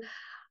to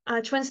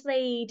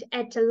translate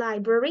at a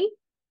library,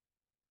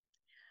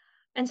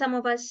 and some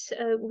of us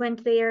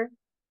went there.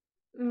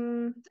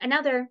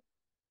 Another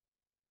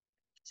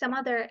some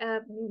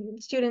other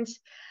students,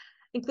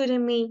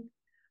 including me,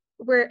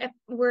 were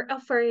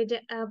offered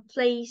a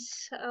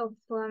place of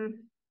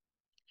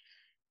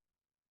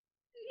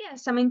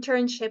some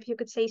internship, you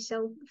could say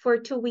so, for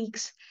 2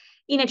 weeks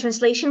in a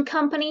translation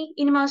company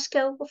in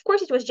Moscow. Of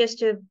course, it was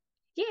just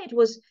it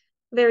was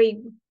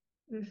very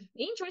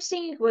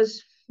interesting. It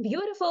was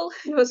beautiful.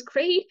 It was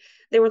great.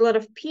 There were a lot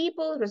of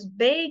people. It was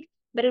big,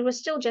 but it was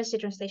still just a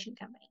translation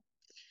company.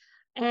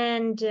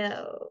 And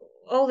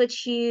all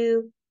that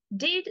you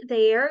did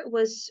there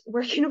was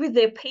working with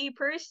their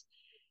papers,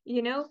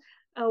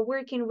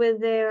 working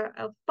with their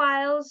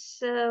files,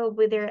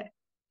 with their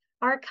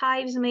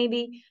archives,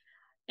 maybe,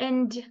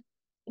 and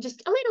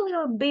just a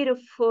little bit of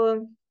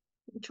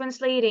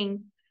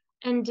translating,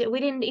 and we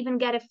didn't even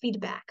get a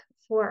feedback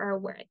for our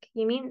work.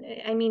 I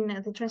mean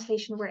the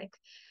translation work.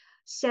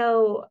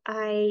 So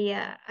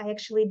I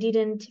actually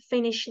didn't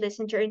finish this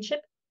internship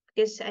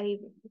because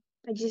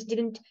I just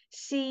didn't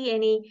see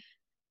any,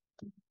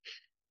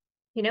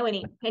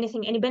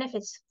 any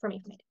benefits for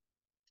me from it.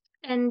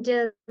 And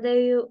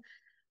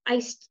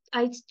I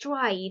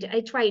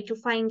tried to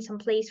find some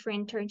place for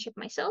internship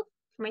by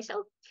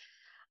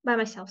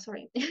myself.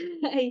 Sorry,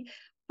 I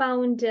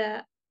found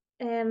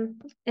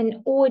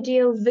an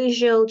audio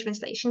visual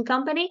translation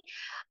company,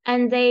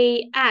 and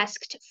they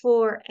asked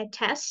for a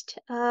test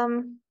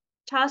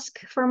task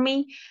for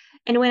me.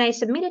 And when I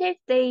submitted it,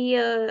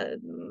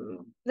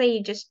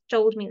 they just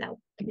told me, no,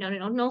 no, no,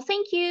 no, no,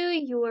 thank you.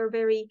 You're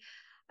very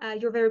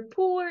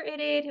poor at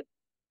it. Of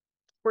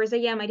course, I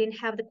am. I didn't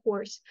have the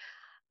course.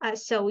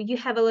 So you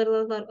have a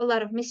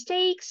lot of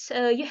mistakes.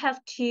 You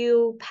have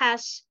to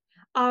pass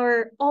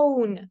our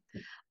own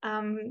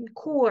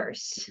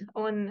course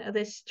on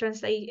this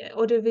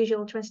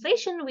audiovisual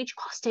translation, which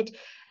costed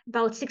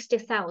about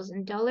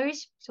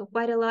 $60,000. So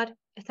quite a lot.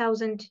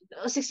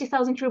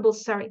 60,000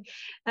 rubles. Sorry,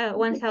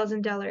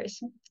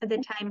 $1,000 at the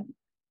time.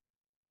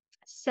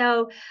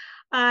 So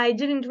I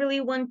didn't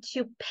really want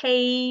to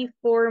pay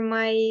for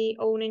my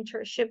own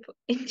internship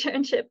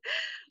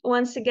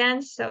once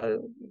again.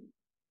 So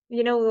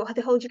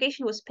the whole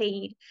education was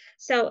paid.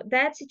 So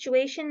that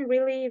situation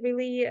really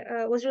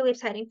was really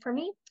exciting for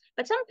me.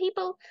 But some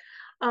people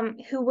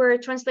who were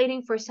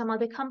translating for some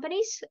other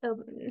companies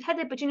had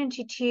the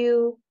opportunity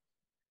to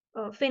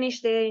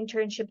finish their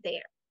internship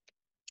there.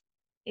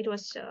 It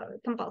was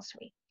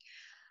compulsory.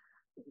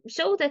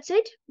 So that's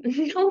it.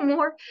 No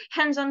more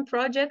hands-on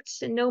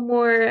projects, no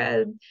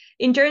more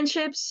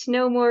internships,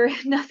 no more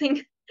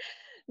nothing.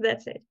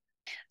 That's it.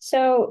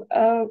 So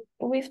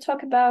we've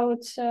talked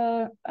about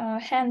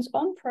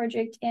hands-on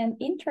project and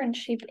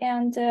internship,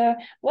 and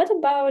what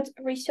about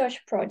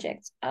research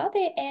projects? Are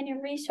there any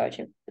research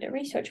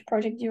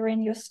project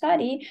during your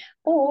study,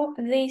 or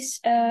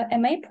this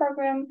MA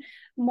program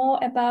more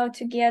about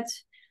to get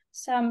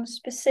some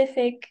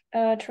specific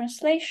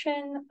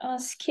translation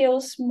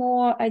skills,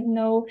 more, I don't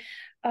know,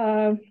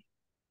 how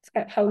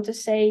to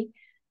say,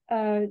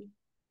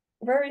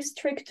 very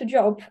strict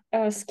job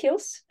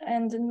skills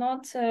and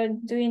not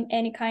doing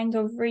any kind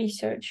of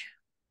research?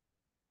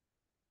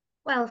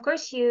 Well, of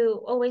course,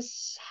 you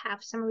always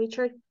have some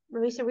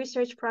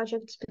research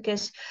projects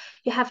because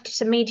you have to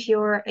submit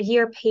your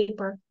year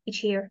paper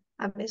each year,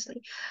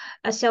 obviously.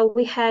 So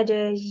we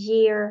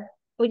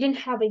didn't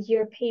have a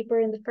year paper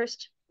in the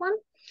first one,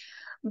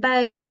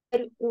 but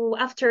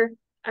after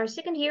our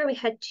second year, we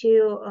had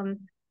to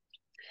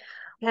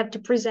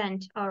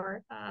present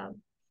our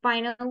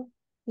final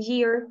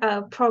year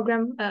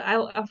program,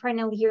 our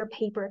final year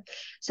paper.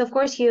 So of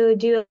course, you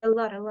do a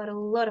lot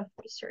of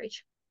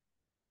research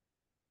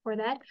for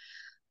that.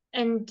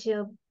 And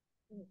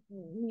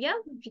yeah,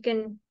 you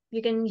can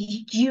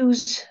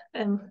use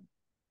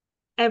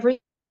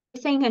everything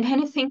and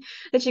anything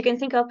that you can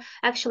think of.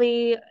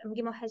 Actually,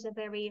 MGIMO has a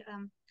very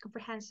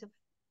comprehensive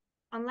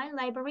online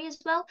library as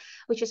well,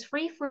 which is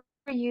free for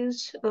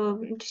use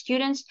to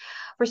students.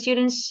 For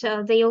students,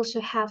 they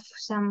also have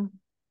some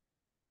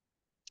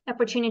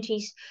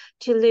opportunities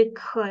to look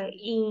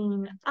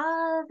in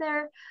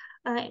other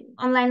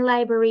online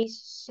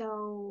libraries.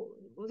 So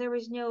there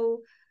is no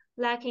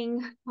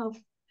lacking of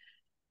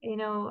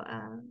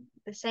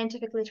the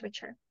scientific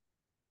literature,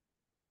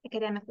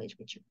 academic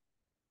literature.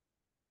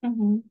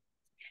 Mm-hmm.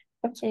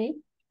 Okay,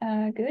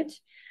 good.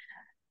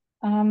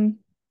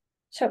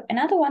 So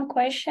another one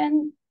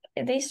question,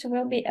 this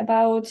will be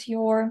about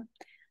your,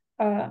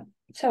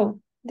 so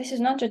this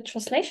is not just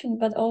translation,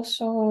 but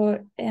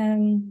also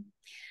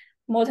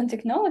modern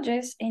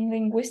technologies in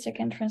linguistic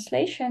and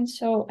translation.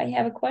 So I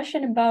have a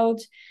question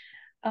about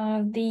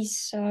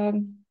these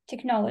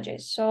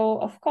technologies. So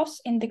of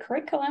course, in the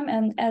curriculum,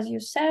 and as you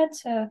said,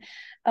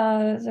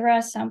 there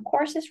are some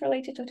courses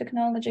related to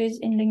technologies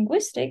in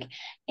linguistic.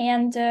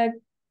 And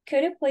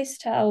could you please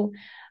tell,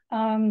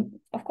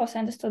 of course, I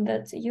understood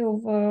that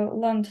you've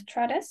learned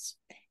TRADIS,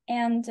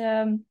 and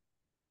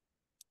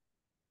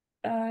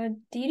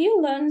did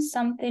you learn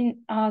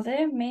something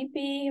other?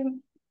 Maybe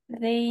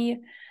they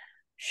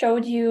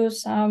showed you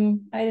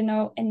some, I don't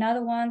know,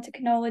 another one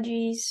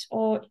technologies,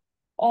 or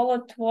all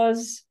it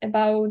was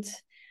about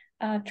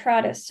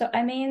TRADIS. So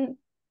I mean,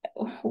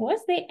 was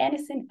there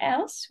anything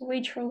else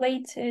which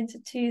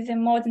related to the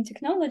modern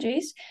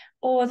technologies,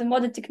 or the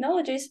modern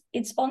technologies,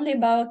 it's only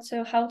about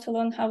how to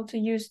learn how to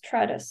use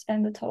TRADIS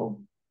and at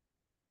all?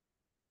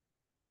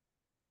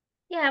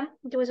 Yeah,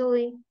 it was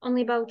only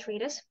about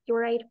TRADIS. You're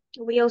right.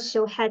 We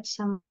also had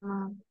some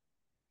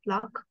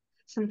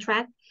some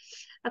track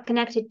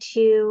connected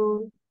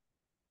to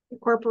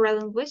corpus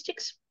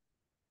linguistics,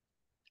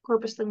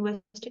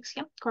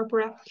 yeah,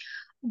 corpora.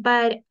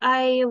 But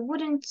I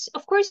wouldn't,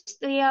 of course,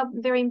 they are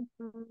very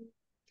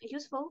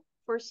useful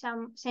for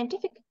some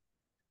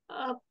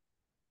uh,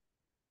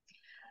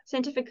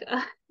 scientific,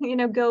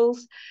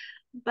 goals.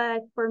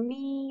 But for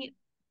me,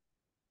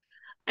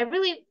 I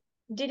really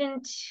I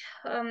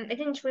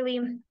didn't really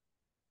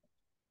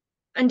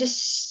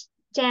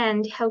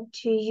understand how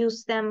to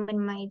use them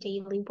in my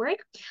daily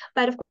work.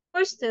 But of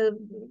course,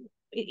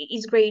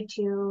 it's great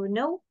to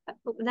know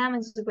them.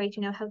 It's great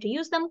to know how to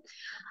use them.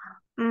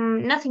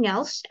 Nothing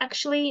else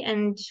actually,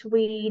 and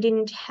we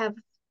didn't have.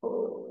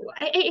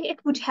 It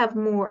would have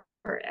more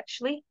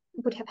actually.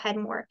 Would have had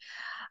more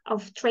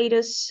of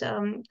traders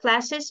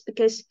classes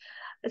because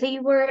they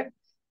were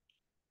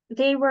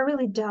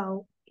really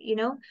dull, you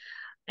know.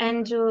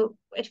 And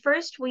at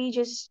first, we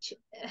just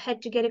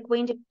had to get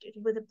acquainted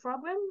with the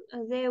program.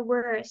 There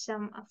were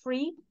some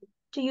free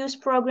to use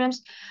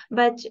programs,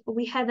 but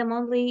we had them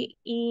only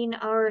in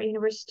our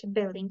university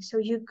building. So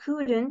you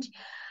couldn't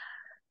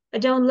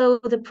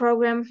download the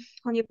program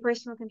on your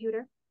personal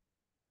computer.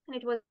 And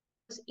it was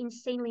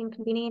insanely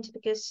inconvenient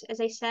because, as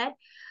I said,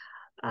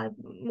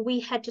 we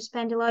had to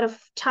spend a lot of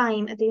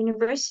time at the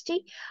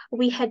university.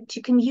 We had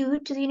to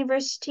commute to the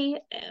university.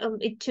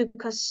 It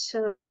took us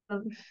a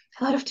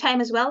lot of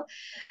time as well.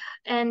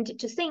 And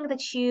to think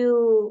that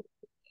you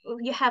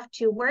have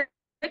to work,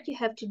 you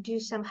have to do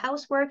some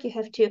housework, you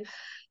have to,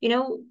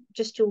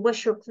 just to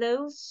wash your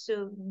clothes,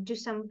 so do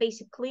some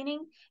basic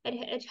cleaning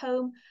at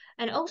home,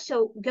 and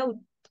also go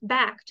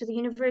back to the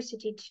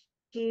university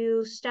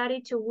to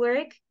study, to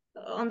work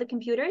on the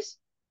computers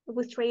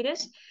with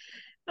traders.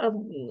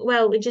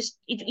 Well, it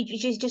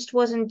just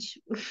wasn't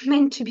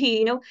meant to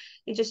be,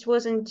 it just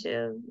wasn't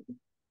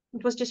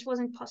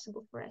wasn't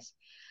possible for us.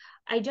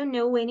 I don't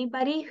know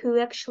anybody who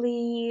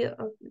actually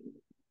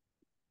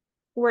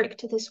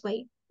worked this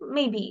way.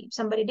 Maybe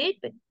somebody did,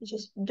 but I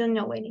just don't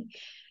know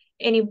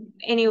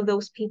any of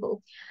those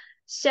people.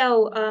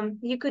 So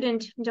you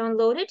couldn't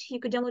download it. You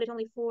could download it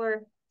only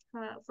for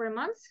a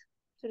month,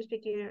 so to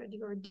speak,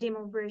 your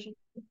demo version,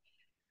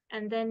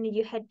 and then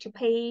you had to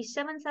pay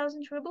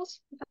 7,000 rubles,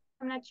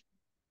 I'm not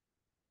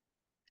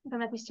if I'm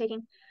not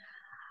mistaken,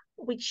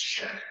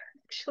 which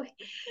actually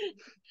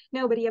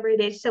nobody ever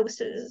did. So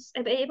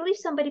I believe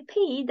somebody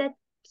paid that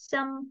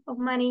sum of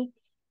money.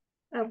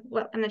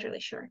 Well, I'm not really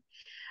sure.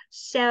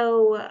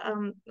 So,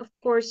 of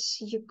course,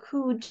 you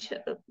could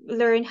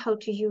learn how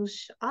to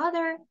use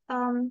other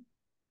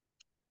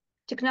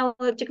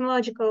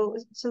technological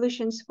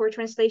solutions for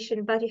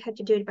translation, but you had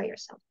to do it by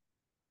yourself.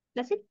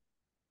 That's it.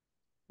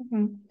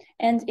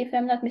 And if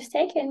I'm not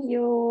mistaken,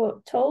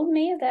 you told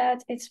me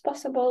that it's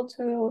possible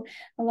to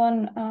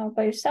learn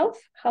by yourself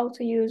how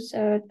to use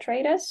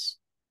traders,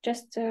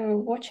 just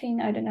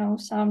watching, I don't know,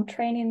 some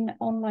training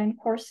online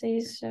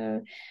courses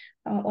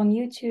on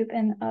YouTube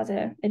and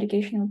other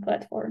educational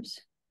platforms.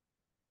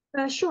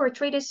 Sure,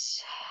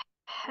 traders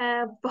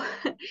have,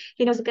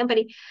 the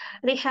company,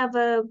 they have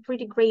a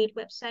pretty great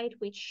website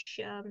which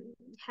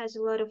has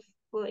a lot of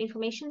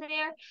information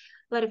there,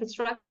 a lot of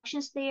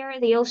instructions there.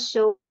 They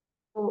also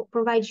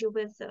provide you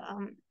with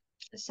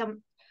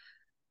some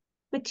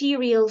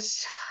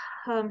materials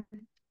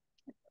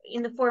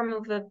in the form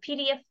of a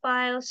PDF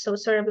file, so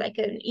sort of like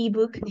an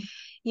ebook.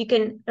 You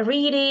can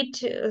read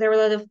it. There are a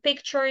lot of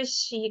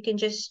pictures. You can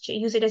just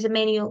use it as a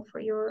manual for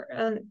your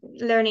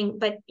learning.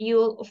 But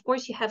of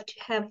course, you have to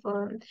have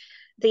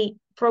the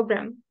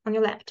program on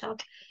your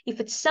laptop.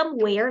 If it's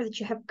somewhere that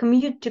you have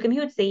to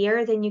commute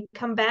there, then you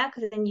come back,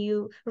 then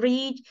you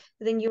read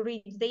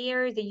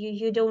there. That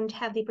you don't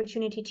have the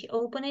opportunity to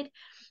open it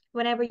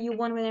whenever you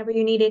want, whenever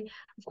you need it.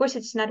 Of course,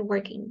 it's not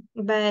working,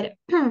 but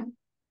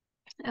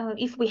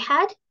if we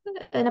had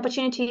an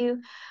opportunity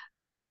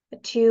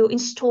to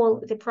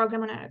install the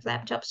program on our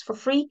laptops for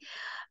free,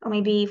 or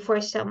maybe for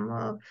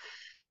some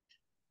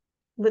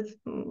with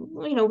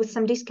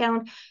some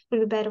discount, it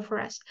would be better for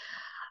us.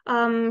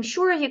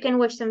 Sure, you can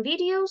watch some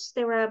videos.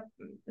 There are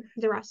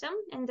some,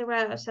 and there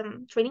are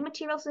some training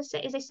materials, as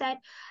I said.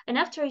 And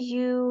after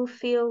you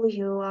feel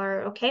you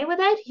are okay with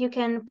that, you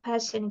can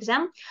pass an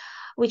exam,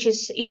 which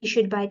is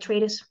issued by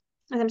traders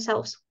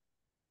themselves.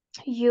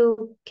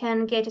 You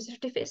can get a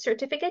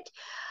certificate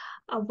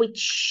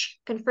which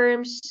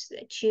confirms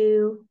that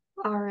you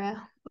are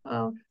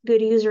a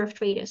good user of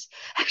traders.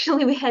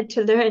 Actually, we had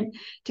to learn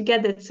to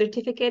get that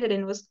certificate, and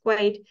it was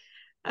quite,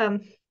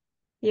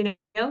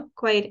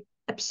 quite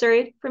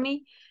absurd for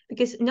me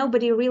because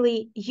nobody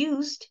really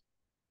used.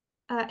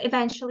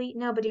 Eventually,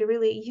 nobody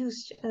really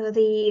used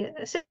the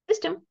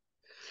system,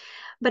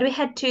 but we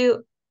had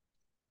to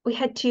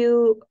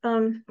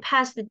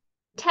pass the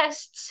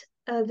tests,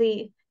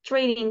 the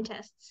trading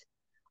tests,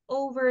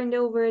 over and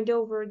over and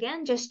over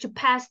again just to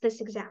pass this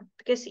exam.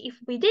 Because if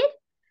we did,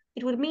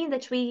 it would mean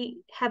that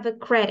we had a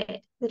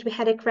credit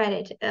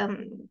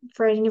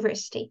for a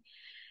university.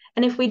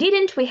 And if we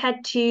didn't, we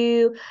had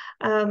to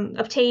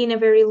obtain a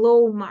very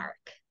low mark.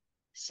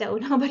 So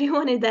nobody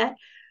wanted that.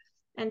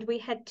 And we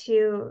had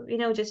to,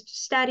 just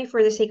study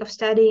for the sake of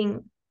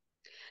studying,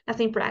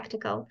 nothing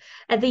practical.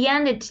 At the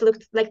end, it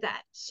looked like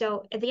that.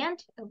 So at the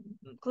end,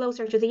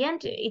 closer to the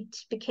end,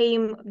 it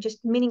became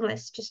just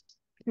meaningless, just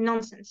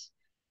nonsense.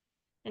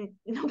 And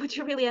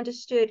nobody really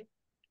understood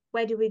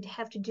why do we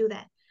have to do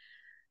that,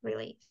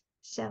 really.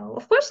 So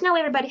of course now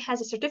everybody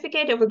has a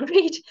certificate of a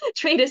great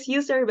traders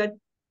user, but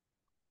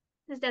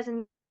this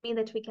doesn't mean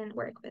that we can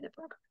work with the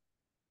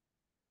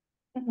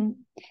program.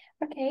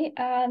 Okay,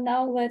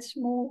 now let's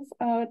move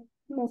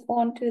move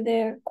on to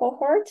the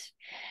cohort.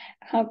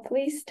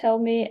 Please tell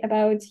me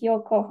about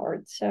your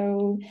cohort.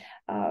 So,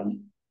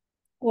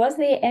 was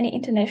there any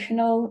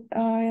international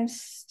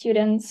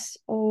students,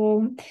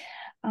 or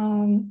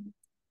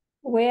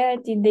where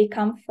did they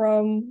come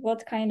from?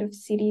 What kind of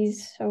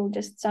cities? So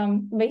just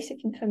some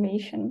basic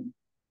information.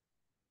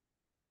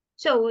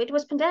 So it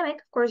was pandemic,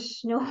 of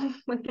course, no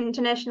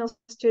international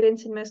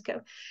students in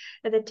Moscow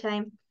at the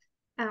time.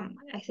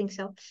 I think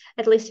so,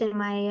 at least in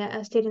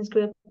my students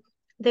group.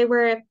 They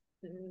were,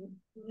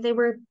 they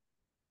were,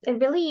 I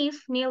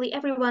believe, nearly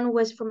everyone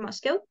was from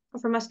Moscow, or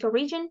from Moscow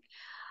region.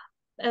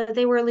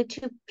 There were only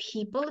two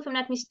people, if I'm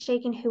not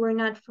mistaken, who were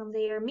not from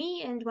there.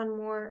 Me and one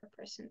more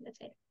person. That's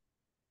it.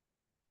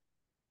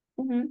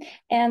 Mm-hmm.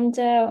 And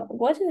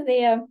what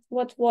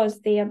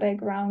was their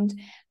background?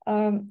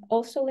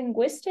 Also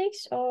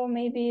linguistics, or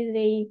maybe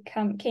they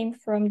came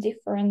from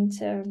different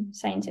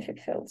scientific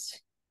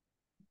fields?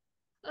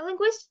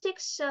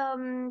 Linguistics,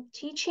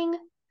 teaching,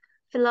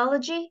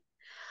 philology,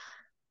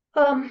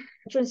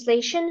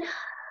 translation,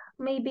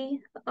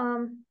 maybe,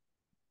 and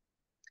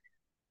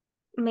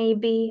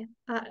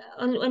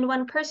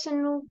one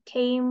person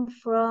came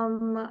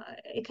from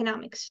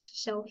economics,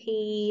 so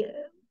he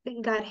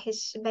got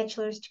his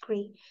bachelor's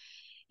degree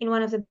in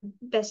one of the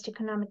best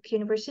economic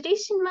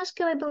universities in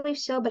Moscow, I believe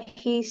so. But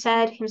he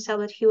said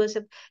himself that he was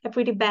a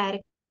pretty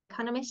bad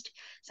economist,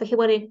 so he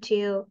wanted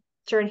to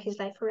turn his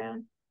life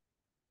around.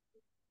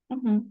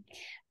 Mm-hmm.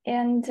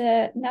 And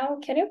now,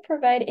 can you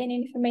provide any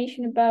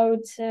information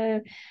about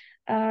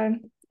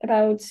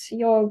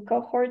your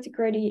cohort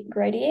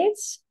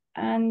graduates,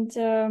 and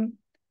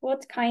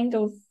what kind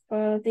of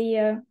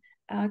the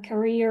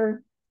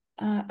career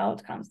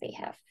outcomes they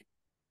have?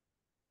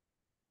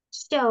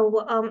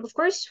 So, of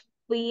course,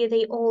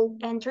 they all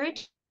entered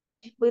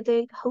with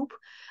the hope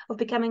of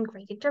becoming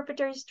great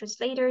interpreters,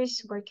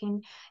 translators,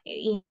 working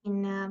in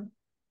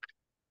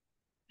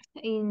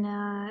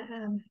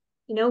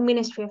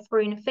Ministry of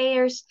Foreign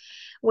Affairs,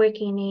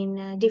 working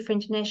in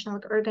different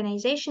international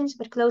organizations.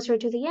 But closer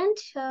to the end,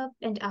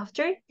 and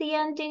after the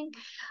ending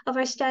of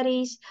our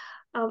studies,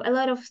 a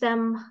lot of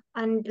them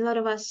and a lot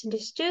of us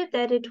understood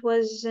that it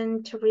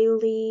wasn't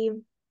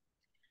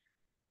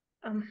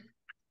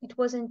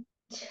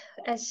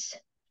as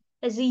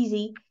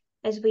easy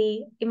as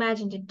we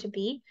imagined it to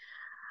be.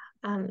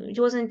 It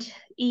wasn't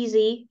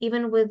easy,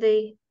 even with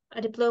the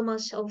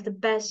diplomas of the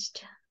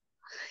best,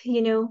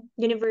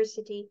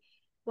 university,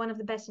 one of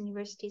the best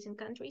universities in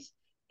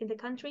the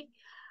country.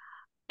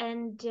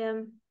 And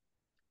there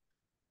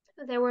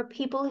were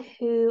people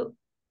who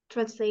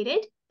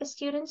translated as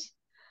students,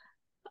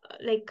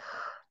 like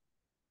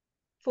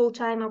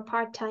full-time or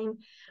part-time.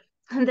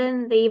 And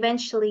then they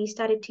eventually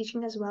started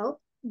teaching as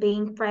well,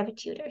 being private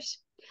tutors.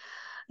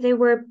 There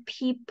were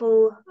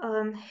people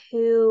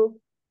who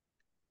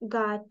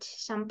got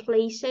some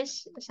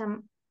places,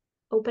 some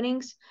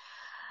openings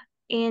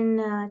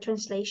in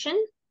translation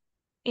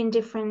in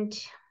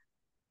different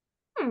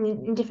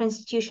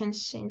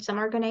institutions, in some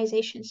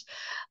organizations,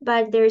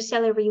 but their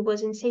salary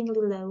was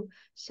insanely low.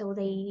 So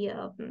they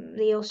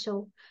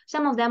also,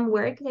 some of them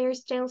work there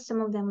still, some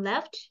of them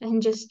left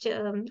and just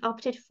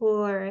opted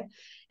for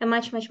a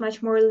much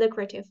more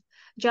lucrative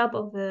job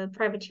of a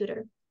private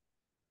tutor.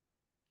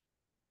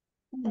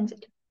 That's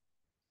it.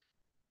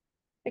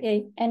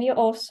 Okay, and you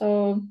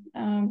also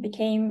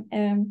became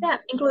Yeah,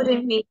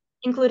 including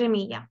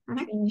me. Yeah,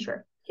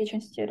 sure.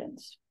 Teaching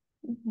students.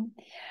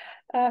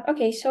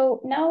 Okay, so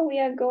now we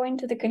are going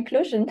to the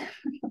conclusion.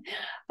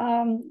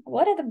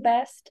 What are the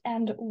best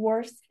and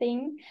worst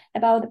thing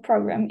about the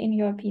program, in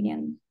your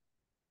opinion?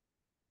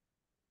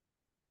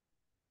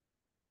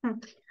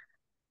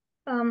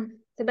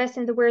 The best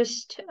and the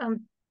worst.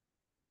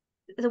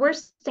 The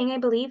worst thing, I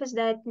believe, is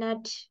that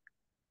not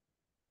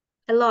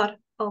a lot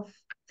of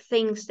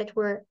things that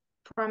were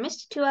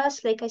promised to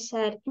us, like I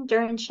said,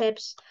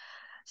 internships,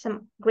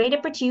 some great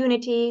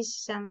opportunities,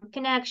 some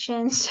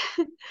connections,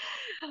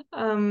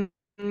 some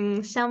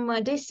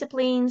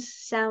disciplines,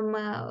 some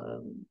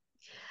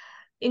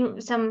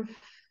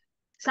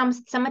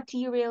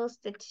materials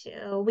that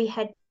we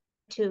had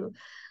to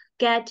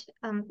get.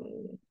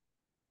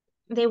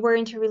 They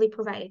weren't really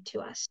provided to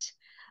us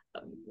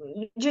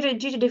due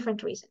to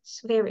different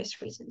reasons,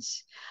 various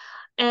reasons,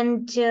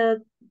 and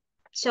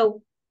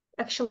so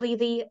actually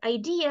the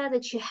idea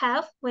that you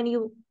have when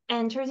you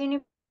enter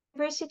the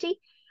university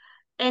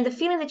and the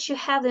feeling that you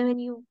have when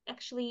you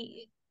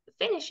actually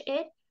finish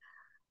it,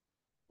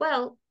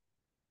 well,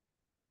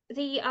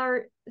 they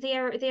are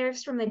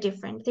extremely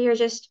different. They're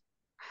just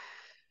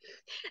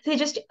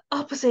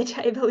opposite,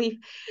 I believe.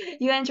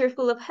 You enter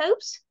full of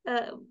hopes,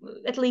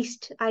 at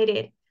least I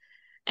did,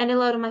 and a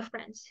lot of my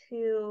friends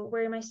who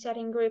were in my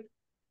studying group,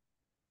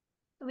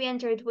 we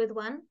entered with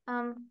one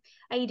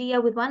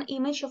idea, with one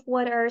image of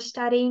what our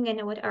studying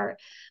and what our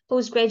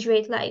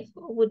postgraduate life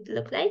would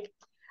look like.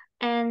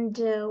 And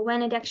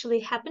when it actually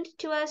happened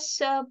to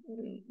us,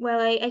 well,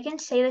 I can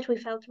say that we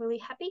felt really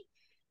happy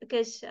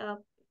because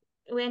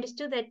we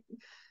understood that,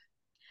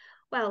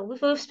 well,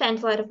 we've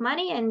spent a lot of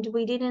money and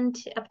we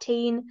didn't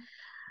obtain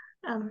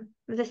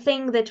the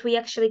thing that we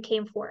actually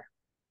came for.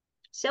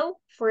 So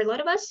for a lot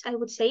of us, I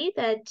would say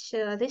that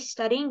this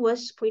studying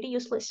was pretty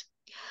useless.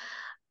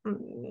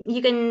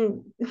 You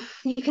can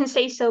you can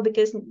say so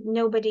because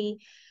nobody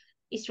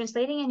is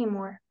translating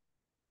anymore.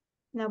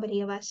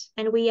 Nobody of us,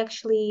 and we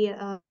actually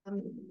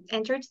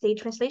entered the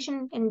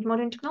translation and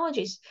modern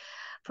technologies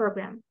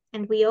program,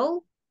 and we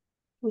all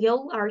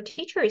are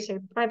teachers or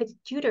private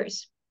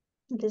tutors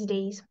these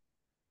days.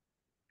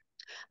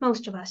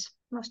 Most of us,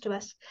 most of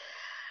us.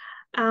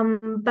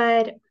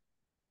 But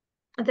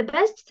the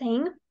best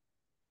thing,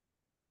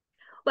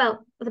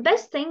 well, the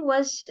best thing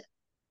was,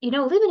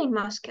 living in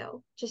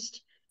Moscow,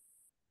 just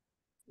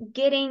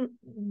getting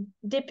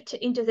dipped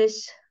into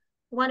this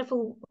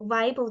wonderful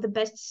vibe of the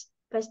best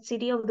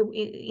city of the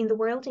in the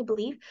world. I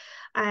believe,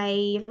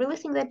 I really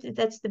think that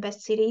that's the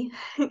best city,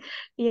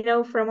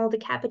 from all the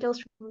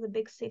capitals, from the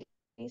big cities.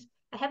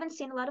 I haven't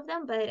seen a lot of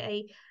them, but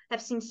I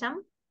have seen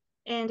some,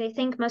 and I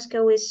think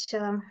Moscow is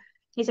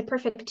a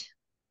perfect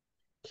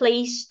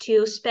place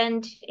to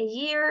spend a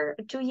year,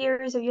 2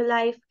 years of your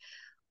life,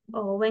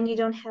 or when you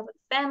don't have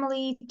a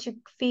family to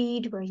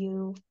feed, where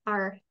you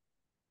are,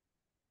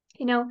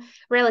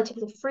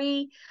 relatively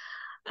free,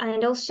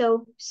 and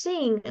also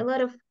seeing a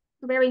lot of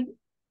very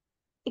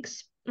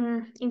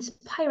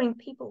inspiring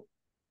people,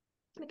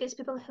 because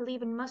people who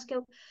live in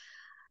Moscow,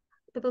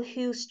 people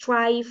who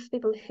strive,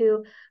 people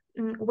who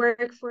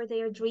work for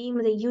their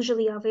dream, they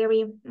usually are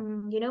very,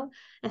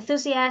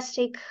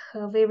 enthusiastic,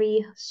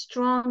 very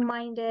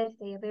strong-minded.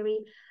 They are very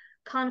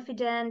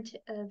confident.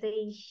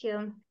 They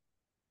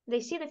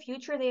see the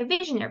future. They are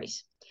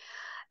visionaries,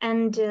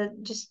 and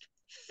just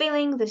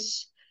feeling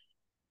this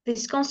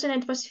constant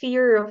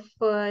atmosphere of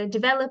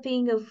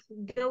developing, of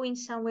going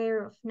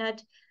somewhere, of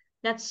not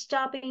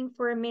stopping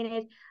for a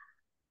minute.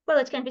 Well,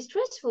 it can be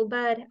stressful,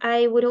 but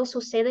I would also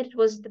say that it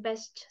was the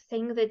best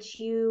thing that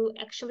you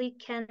actually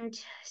can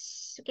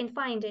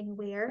find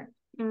anywhere.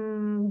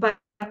 But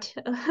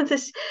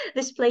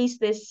this place,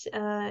 this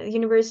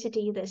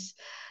university, this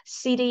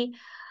city,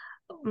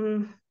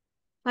 one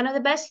of the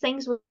best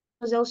things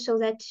was also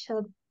that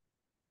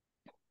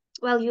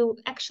well, you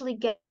actually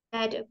get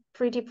a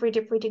pretty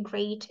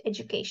great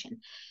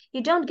education.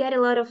 You don't get a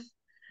lot of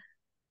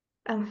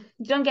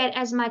you don't get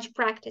as much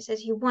practice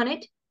as you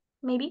wanted,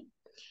 maybe.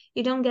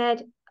 You don't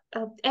get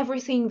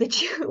everything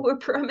that you were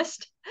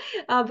promised,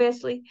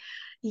 obviously.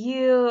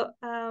 You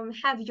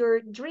have your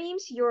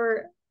dreams,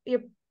 your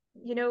you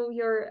know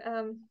your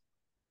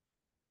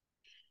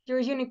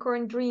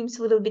unicorn dreams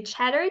a little bit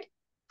shattered,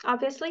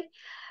 obviously,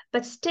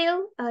 but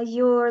still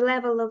your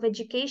level of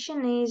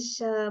education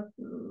is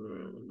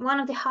one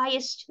of the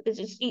highest.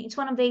 It's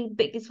one of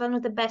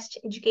the best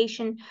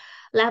education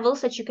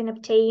levels that you can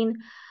obtain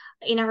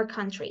in our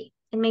country,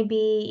 and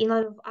maybe in a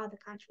lot of other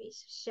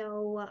countries.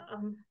 So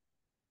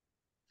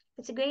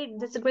that's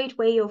a great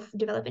way of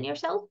developing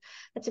yourself.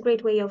 That's a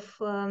great way of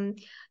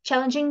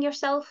challenging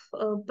yourself,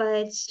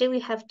 but still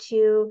you have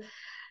to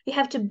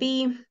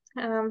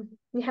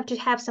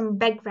have some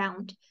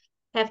background.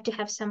 You have to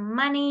have some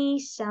money,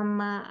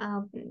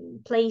 some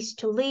place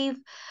to live,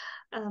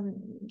 um,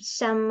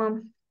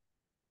 some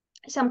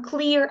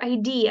clear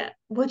idea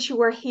what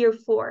you are here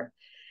for.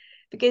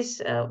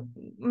 Because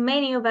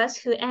many of us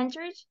who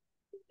entered,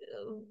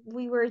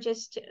 we were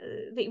just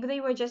they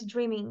were just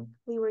dreaming.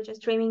 We were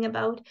just dreaming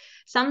about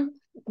some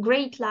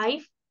great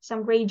life,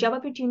 some great job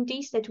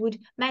opportunities that would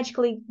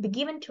magically be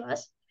given to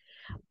us,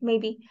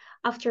 maybe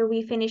after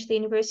we finished the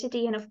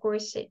university, and of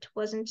course it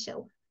wasn't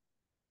so.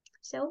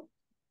 So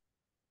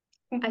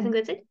I think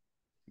that's it.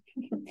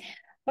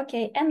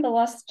 Okay, and the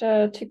last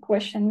two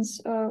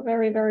questions,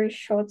 very, very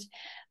short.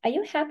 Are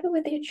you happy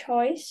with your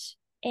choice?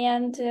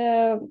 And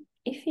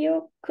if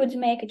you could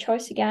make a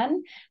choice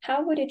again,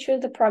 how would you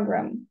choose the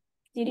program?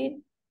 Did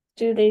you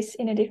do this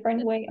in a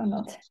different way or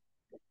not?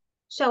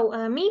 So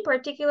me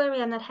particularly,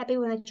 I'm not happy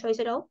with the choice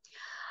at all.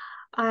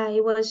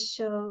 I was,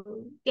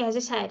 yeah, as I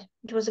said,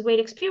 it was a great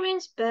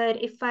experience,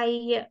 but if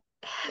I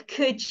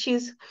could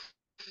choose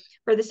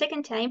for the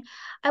second time,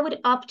 I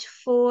would opt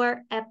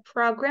for a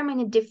program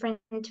in a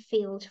different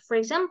field. For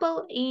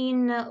example,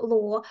 in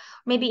law,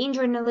 maybe in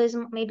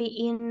journalism, maybe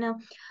in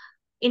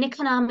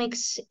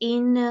economics,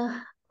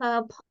 in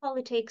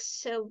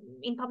politics,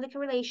 in public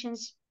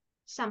relations,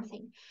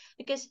 something.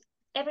 Because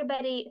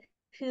everybody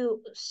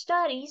who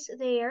studies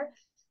there,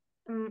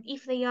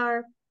 if they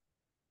are,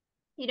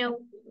 you know,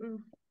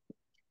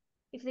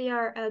 if they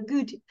are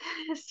good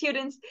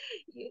students,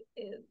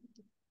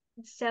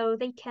 so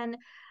they can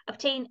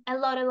obtain a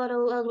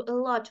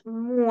lot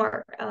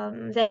more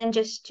than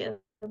just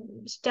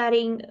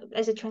studying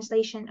as a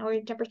translation or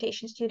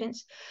interpretation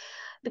students,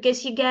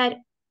 because you get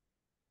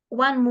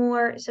one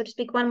more, so to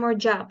speak, one more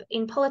job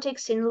in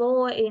politics, in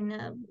law,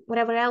 in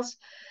whatever else.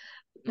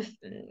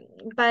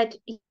 But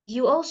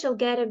you also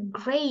get a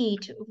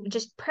great,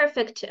 just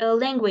perfect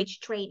language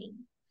training.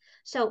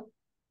 So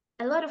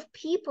a lot of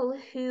people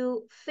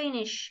who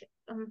finish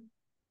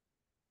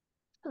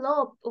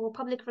law or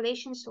public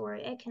relations or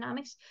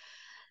economics,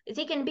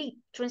 they can be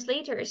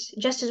translators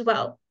just as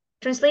well.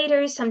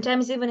 translators,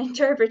 sometimes even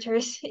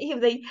interpreters, if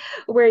they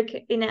work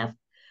enough.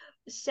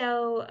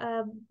 So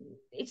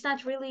it's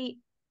not really,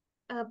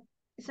 uh,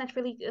 it's not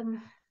really,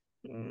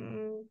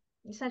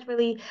 it's not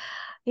really,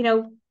 you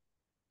know,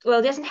 well,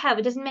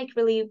 it doesn't make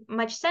really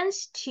much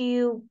sense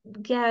to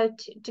go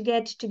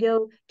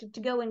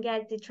and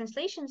get the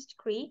translations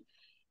degree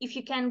if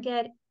you can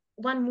get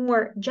one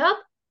more job,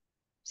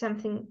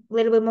 something a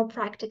little bit more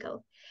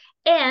practical,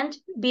 and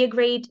be a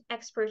great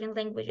expert in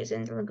languages,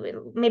 and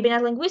maybe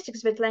not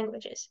linguistics but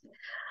languages.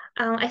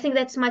 I think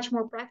that's much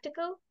more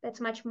practical, that's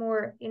much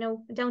more,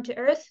 down to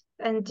earth,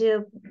 and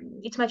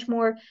it's much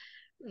more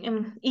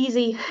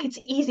easy. It's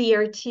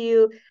easier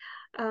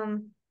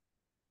um,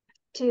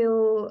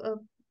 to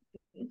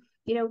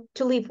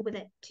to live with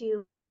it,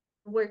 to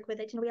work with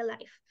it in real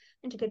life,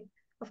 and to get,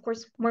 of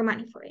course, more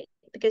money for it.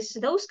 Because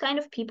those kind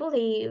of people,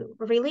 they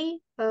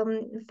really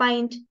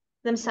find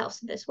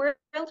themselves in this world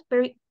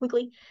very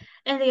quickly,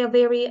 and they are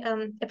very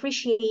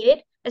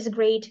appreciated as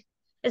great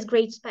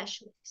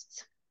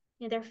specialists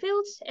in their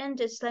fields,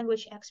 and as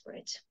language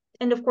experts,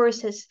 and of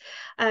course as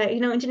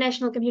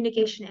international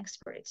communication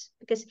experts,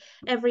 because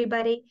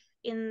everybody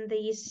in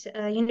this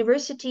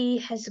university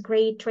has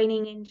great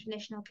training in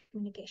international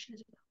communication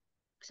as well.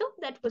 So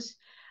that was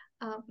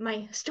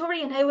my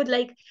story, and I would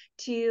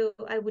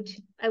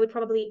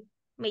probably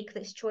make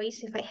this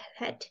choice if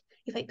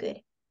I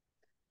could.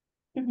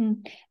 Mm-hmm.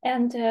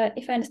 And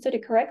if I understood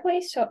it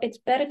correctly, so it's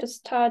better to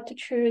start to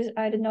choose,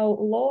 I don't know,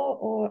 law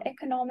or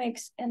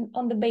economics and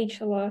on the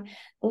bachelor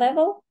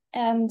level,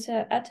 and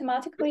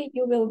automatically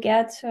you will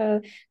get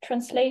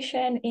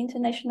translation,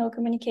 international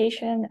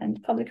communication,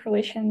 and public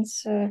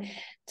relations to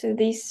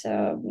this,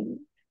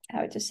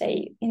 how to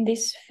say, in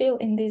this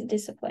field, in this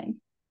discipline.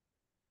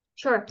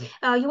 Sure.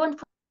 You won't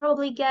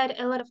probably get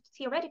a lot of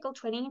theoretical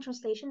training in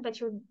translation, but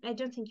I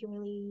don't think you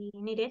really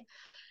need it.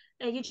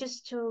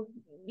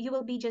 You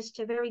will be just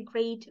a very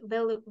great,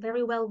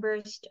 very well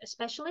versed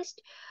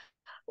specialist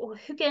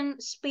who can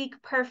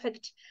speak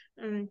perfect,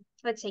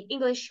 let's say,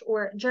 English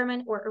or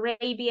German or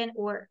Arabian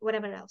or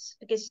whatever else,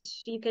 because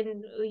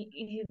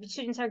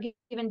students are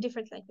given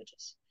different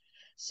languages.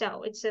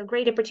 So it's a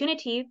great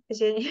opportunity, as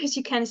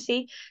you can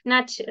see,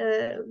 not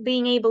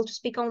being able to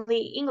speak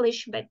only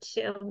English, but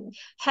uh,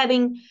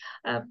 having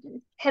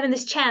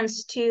this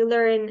chance to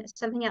learn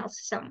something else,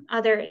 some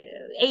other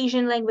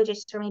Asian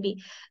languages, or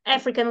maybe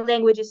African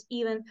languages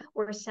even,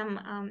 or some,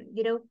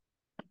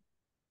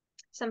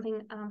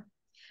 something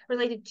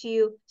related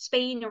to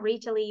Spain or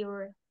Italy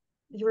or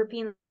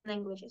European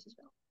languages as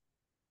well.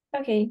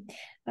 Okay,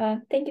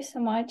 thank you so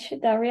much,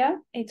 Daria.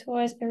 It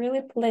was a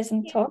really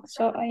pleasant talk.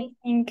 So I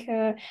think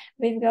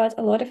we've got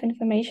a lot of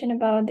information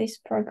about this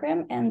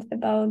program and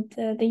about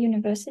the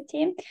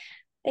university.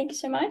 Thank you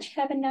so much.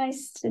 Have a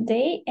nice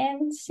day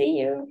and see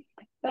you.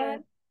 Bye. Yeah.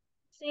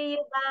 See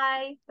you.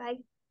 Bye. Bye.